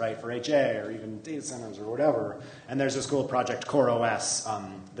servers, right, for HA or even data centers or whatever. And there's this cool project, CoreOS,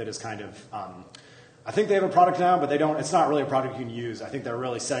 that is kind of, I think they have a product now, but it's not really a product you can use. I think they're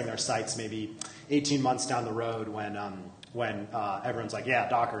really setting their sights maybe 18 months down the road when everyone's like, yeah,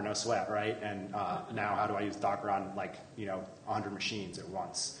 Docker, no sweat, right? And now how do I use Docker on 100 machines at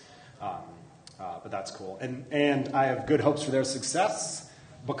once? But that's cool. And I have good hopes for their success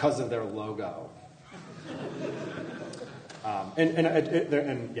because of their logo.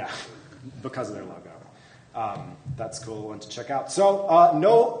 Because of their logo. That's a cool one to check out. So, you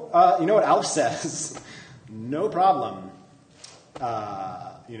know what Alf says? No problem.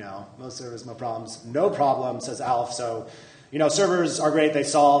 Most servers, no problems. No problem, says Alf. So, servers are great. They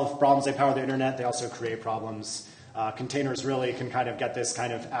solve problems. They power the internet. They also create problems. Containers really can kind of get this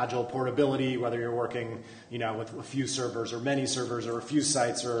kind of agile portability, whether you're working, with a few servers or many servers or a few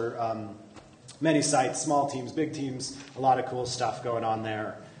sites or many sites, small teams, big teams, a lot of cool stuff going on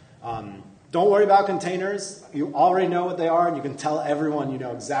there. Don't worry about containers. You already know what they are, and you can tell everyone you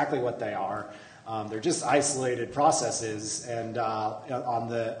know exactly what they are. They're just isolated processes, and on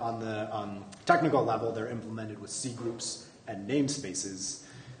the technical level, they're implemented with cgroups and namespaces.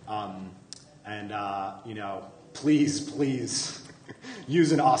 Please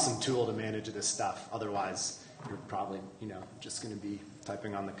use an awesome tool to manage this stuff. Otherwise, you're probably just going to be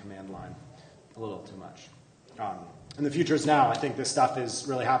typing on the command line a little too much. And the future is now. I think this stuff is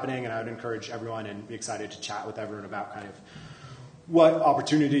really happening, and I would encourage everyone and be excited to chat with everyone about kind of what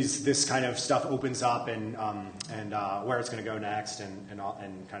opportunities this kind of stuff opens up and where it's going to go next and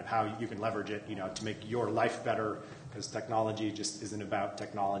kind of how you can leverage it, to make your life better, because technology just isn't about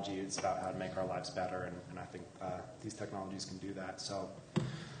technology. It's about how to make our lives better, and I think these technologies can do that. So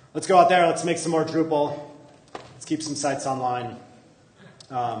let's go out there. Let's make some more Drupal. Let's keep some sites online.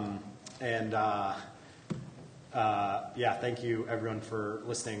 Yeah, thank you everyone for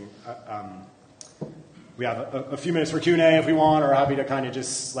listening. We have a few minutes for Q&A if we want, or happy to kind of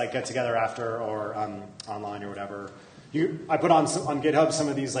just like get together after or online or whatever. I put on GitHub some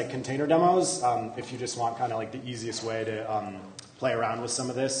of these like container demos. If you just want kind of like the easiest way to play around with some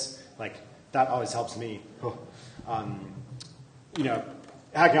of this, like that always helps me. You know,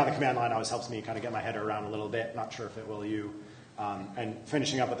 hacking out the command line always helps me kind of get my head around a little bit. Not sure if it will you. And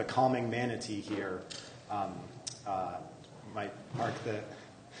finishing up with the calming manatee here might mark the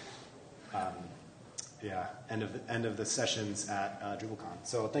end of the sessions at DrupalCon.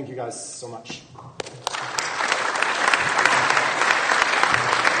 So thank you guys so much.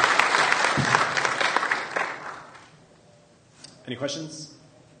 Any questions?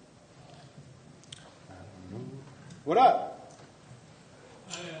 What up?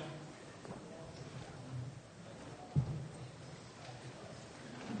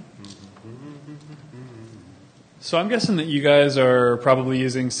 So I'm guessing that you guys are probably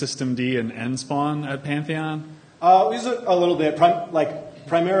using systemd and nspawn at Pantheon? We use it a little bit.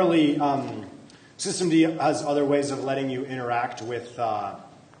 Primarily, systemd has other ways of letting you interact with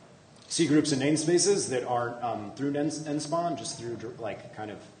cgroups and namespaces that aren't through nspawn, just through like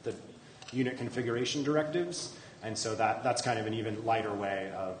kind of the unit configuration directives. And so that's kind of an even lighter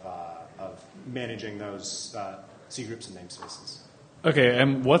way of managing those cgroups and namespaces. Okay,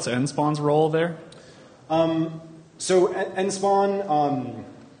 and what's nspawn's role there? So nspawn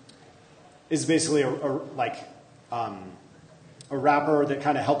is basically a wrapper that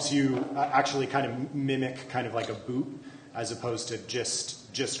kind of helps you actually kind of mimic kind of like a boot as opposed to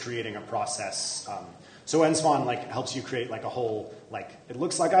just creating a process. So nspawn like helps you create like a whole, like it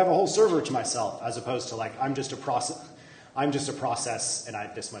looks like I have a whole server to myself as opposed to like I'm just a process and I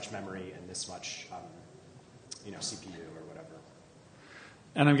have this much memory and this much CPU or whatever.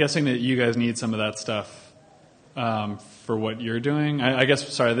 And I'm guessing that you guys need some of that stuff for what you're doing. I guess,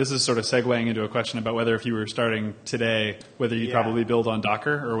 sorry, this is sort of segueing into a question about whether if you were starting today, whether you'd probably build on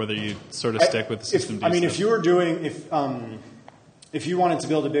Docker or whether you'd sort of stick with the systemd. If you were doing, if you wanted to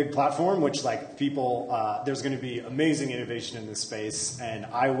build a big platform, which like people, there's going to be amazing innovation in this space, and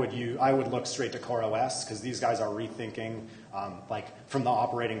I would look straight to CoreOS because these guys are rethinking, like from the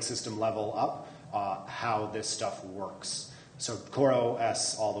operating system level up, how this stuff works. So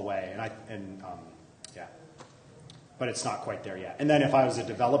CoreOS all the way, but it's not quite there yet. And then if I was a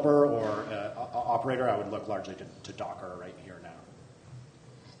developer or an operator, I would look largely to Docker right here now.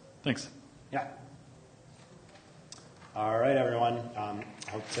 Thanks. Yeah. All right, everyone.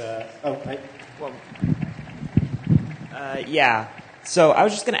 Hope to. Oh, right. Well, yeah. So I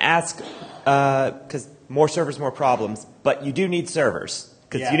was just going to ask, because more servers, more problems, but you do need servers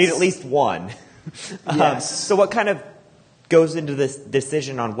because you need at least one. Yes. So what kind of goes into this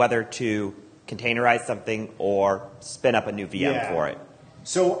decision on whether to containerize something or spin up a new VM for it?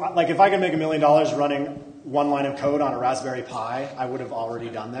 So, like, if I could make $1 million running one line of code on a Raspberry Pi, I would have already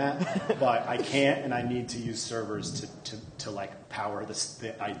done that. But I can't, and I need to use servers to like power the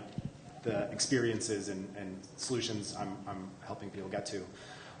experiences and solutions I'm helping people get to.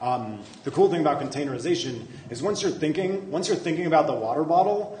 The cool thing about containerization is once you're thinking about the water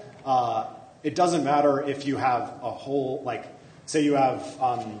bottle, it doesn't matter if you have a whole, like, say you have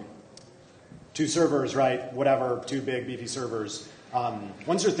 2 servers, right? Whatever, 2 big beefy servers.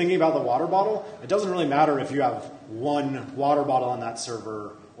 Once you're thinking about the water bottle, it doesn't really matter if you have one water bottle on that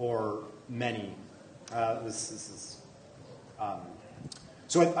server or many. I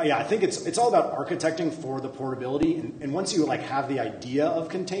think it's all about architecting for the portability. And once you like have the idea of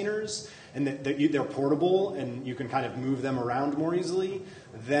containers and that they're portable and you can kind of move them around more easily,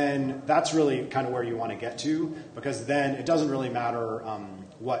 then that's really kind of where you want to get to, because then it doesn't really matter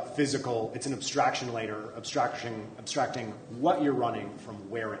what physical, it's an abstraction layer, abstracting what you're running from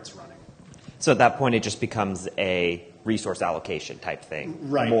where it's running. So at that point, it just becomes a resource allocation type thing.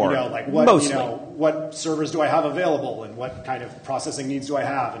 Right. More, like what servers do I have available and what kind of processing needs do I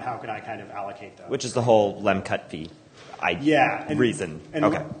have and how can I kind of allocate those? Which is the whole lemcut fee reason. And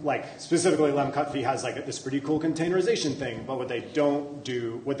okay. Like specifically lemcut fee has like this pretty cool containerization thing, but what they don't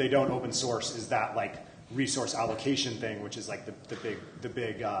open source is that like resource allocation thing, which is like the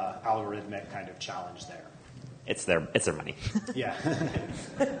big algorithmic kind of challenge there. It's their money. Yeah.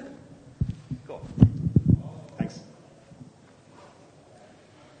 Cool. Thanks.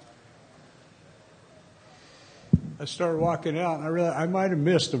 I started walking out, and I might have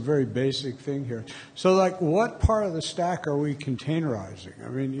missed a very basic thing here. So, like, what part of the stack are we containerizing? I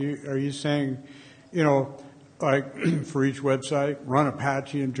mean, are you saying, like for each website, run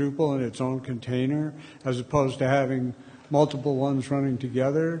Apache and Drupal in its own container, as opposed to having multiple ones running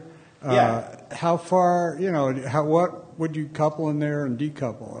together? How far, what would you couple in there and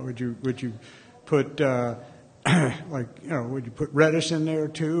decouple? Would you put would you put Redis in there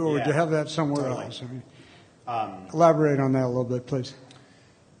too, or would you have that somewhere else? I mean, elaborate on that a little bit, please.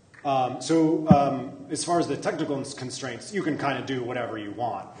 As far as the technical constraints, you can kind of do whatever you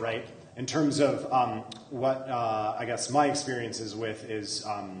want, right? In terms of what I guess my experience is with is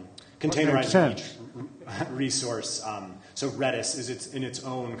containerizing each resource. So Redis is in its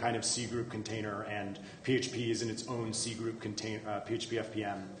own kind of C group container, and PHP is in its own C group container, PHP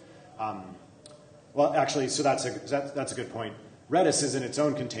FPM. Well, actually, so that's a good point. Redis is in its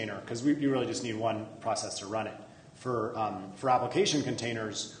own container because you really just need one process to run it. For application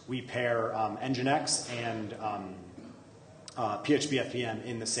containers, we pair Nginx and PHP FPM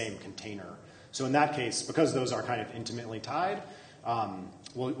in the same container. So in that case, because those are kind of intimately tied,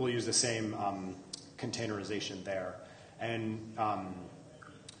 we'll use the same containerization there. And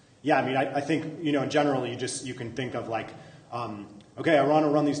I think generally you can think of like, okay, I want to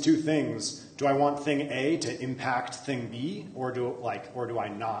run these two things. Do I want thing A to impact thing B, or do I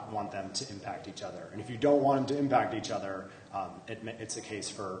not want them to impact each other? And if you don't want them to impact each other, it's a case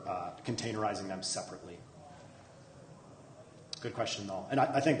for containerizing them separately. Good question, though, and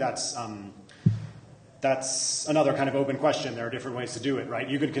I think that's another kind of open question. There are different ways to do it, right?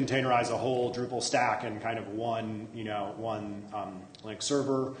 You could containerize a whole Drupal stack in kind of one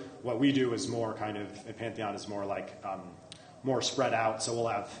server. What we do is more kind of at Pantheon is more like more spread out. So we'll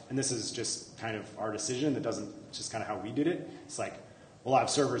have, and this is just kind of our decision. It's just kind of how we did it. It's like we'll have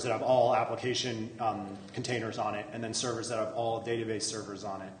servers that have all application containers on it, and then servers that have all database servers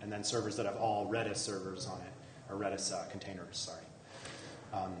on it, and then servers that have all Redis servers on it, or Redis containers, sorry.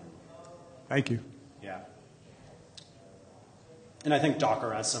 Thank you. Yeah. And I think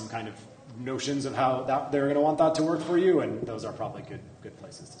Docker has some kind of notions of how they're going to want that to work for you, and those are probably good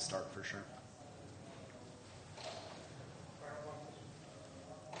places to start for sure.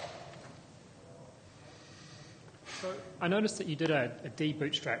 So I noticed that you did a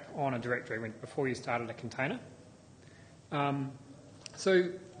debootstrap on a directory before you started a container. So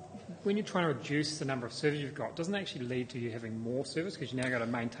when you're trying to reduce the number of servers you've got, doesn't that actually lead to you having more servers because you now got to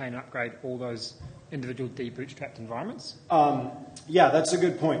maintain and upgrade all those individual debootstrapped environments? Yeah, that's a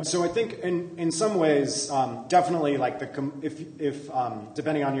good point. So I think in some ways, definitely like if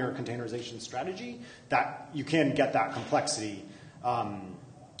depending on your containerization strategy, that you can get that complexity.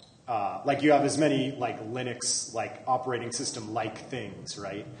 Like you have as many like Linux like operating system like things,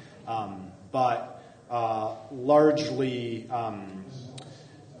 right? But largely,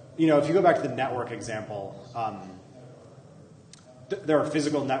 if you go back to the network example, there are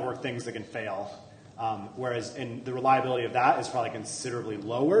physical network things that can fail, whereas the reliability of that is probably considerably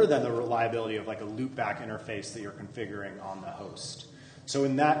lower than the reliability of like a loopback interface that you're configuring on the host. So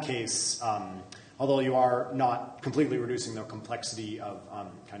in that case, although you are not completely reducing the complexity of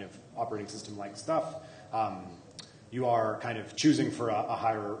kind of operating system-like stuff, you are kind of choosing for a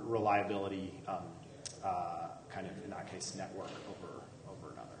higher reliability kind of, in that case, network over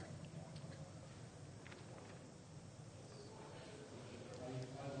another.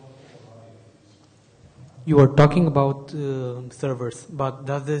 You were talking about servers, but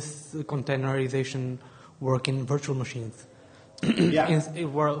does this containerization work in virtual machines? Yeah.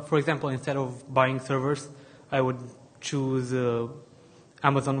 For example, instead of buying servers, I would choose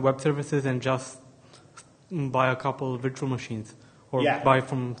Amazon Web Services and just buy a couple virtual machines, or buy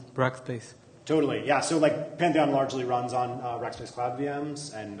from Rackspace. Totally, yeah. So like Pantheon largely runs on Rackspace Cloud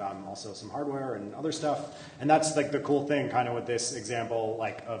VMs and also some hardware and other stuff. And that's like the cool thing kind of with this example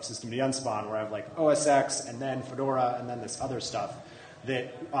like of systemd unspawn where I have like OS X and then Fedora and then this other stuff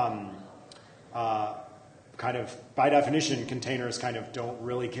that kind of by definition containers kind of don't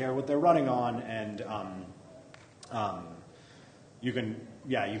really care what they're running on, and you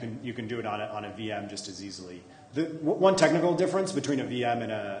can do it on a VM just as easily. One technical difference between a VM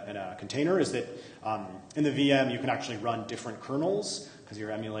and a container is that in the VM you can actually run different kernels because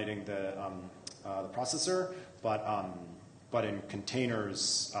you're emulating the processor, but in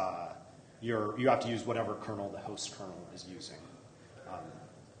containers you have to use whatever kernel the host kernel is using,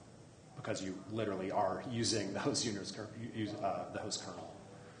 because you literally are using the host kernel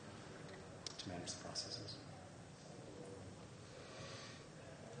to manage the processes.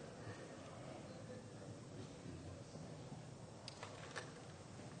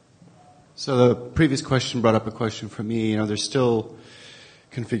 So the previous question brought up a question for me. There's still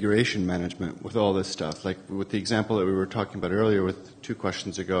configuration management with all this stuff. Like with the example that we were talking about earlier, with 2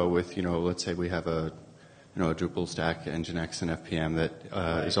 questions ago, with let's say we have a Drupal stack, Nginx and FPM that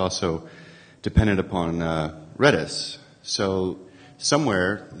is also dependent upon Redis. So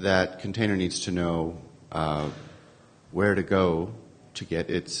somewhere that container needs to know where to go to get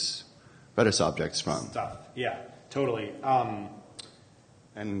its Redis objects from. Stuff. Yeah, totally.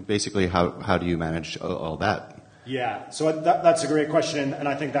 And basically, how do you manage all that? Yeah, so that's a great question, and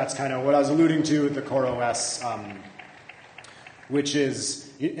I think that's kind of what I was alluding to with the CoreOS, which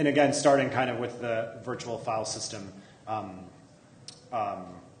is, and again, starting kind of with the virtual file system.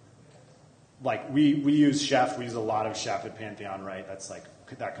 Like we use Chef, we use a lot of Chef at Pantheon, right? That's like,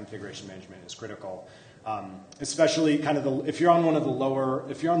 that configuration management is critical. Especially kind of if you're on the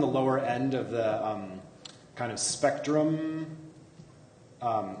lower end of the kind of spectrum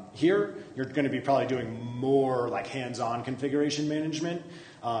here, you're going to be probably doing more like hands-on configuration management.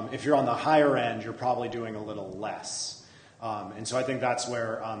 If you're on the higher end, you're probably doing a little less. And so I think that's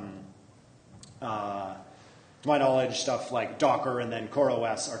where, to my knowledge, stuff like Docker and then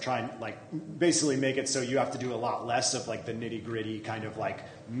CoreOS are trying like basically make it so you have to do a lot less of like the nitty-gritty kind of like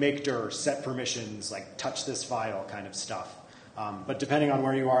make dir, set permissions, like touch this file kind of stuff. But depending on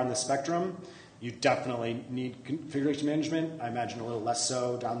where you are in the spectrum, you definitely need configuration management. I imagine a little less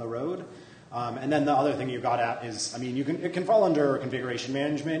so down the road. And then the other thing you got at is, I mean, it can fall under configuration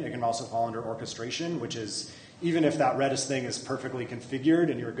management. It can also fall under orchestration, which is even if that Redis thing is perfectly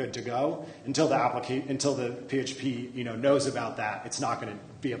configured and you're good to go, until the PHP knows about that, it's not going to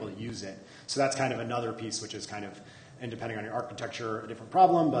be able to use it. So that's kind of another piece, which is kind of, and depending on your architecture, a different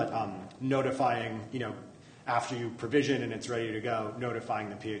problem. But notifying, after you provision and it's ready to go, notifying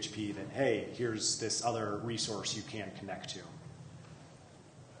the PHP that, hey, here's this other resource you can connect to.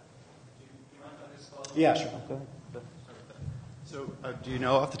 Yeah, sure. Okay. So do you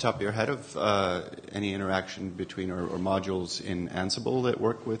know off the top of your head of any interaction between or modules in Ansible that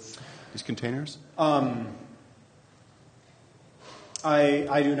work with these containers? I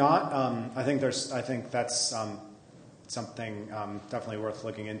do not. I think that's something definitely worth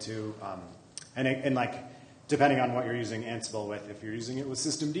looking into. And like depending on what you're using Ansible with, if you're using it with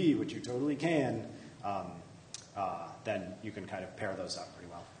systemd, which you totally can, then you can kind of pair those up pretty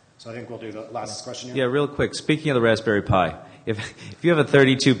well. So I think we'll do the last question here. Yeah, real quick. Speaking of the Raspberry Pi, if you have a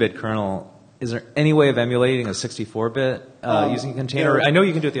 32-bit kernel, is there any way of emulating a 64-bit using a container? I know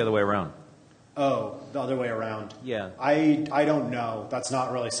you can do it the other way around. Oh, the other way around. Yeah. I don't know. That's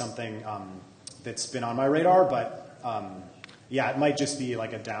not really something that's been on my radar, but yeah, it might just be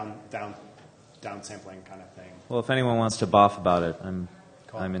like a down sampling kind of thing. Well, if anyone wants to boff about it,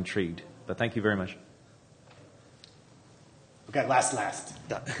 I'm intrigued. But thank you very much. Okay, last.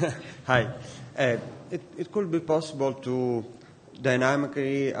 Hi. It could be possible to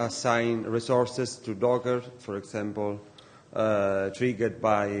dynamically assign resources to Docker, for example, triggered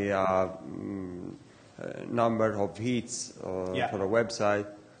by a number of hits for a website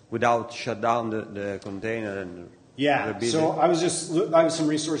without shut down the container and rebuild so it. I have some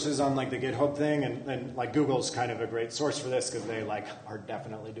resources on like the GitHub thing, and like Google's kind of a great source for this because they like are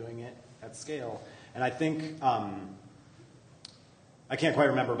definitely doing it at scale. And I think I can't quite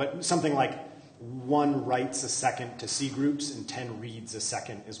remember, but something like 1 writes a second to cgroups and 10 reads a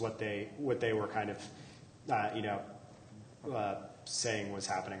second is what they were kind of saying was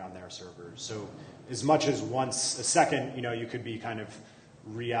happening on their servers. So as much as once a second, you could be kind of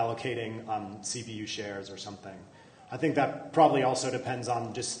reallocating CPU shares or something. I think that probably also depends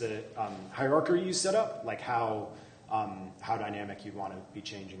on just the hierarchy you set up, like how dynamic you'd want to be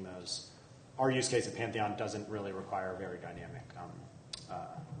changing those. Our use case at Pantheon doesn't really require very dynamic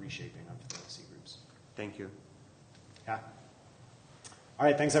reshaping of the cgroups. Thank you. Yeah. All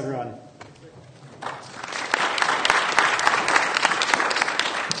right, thanks everyone.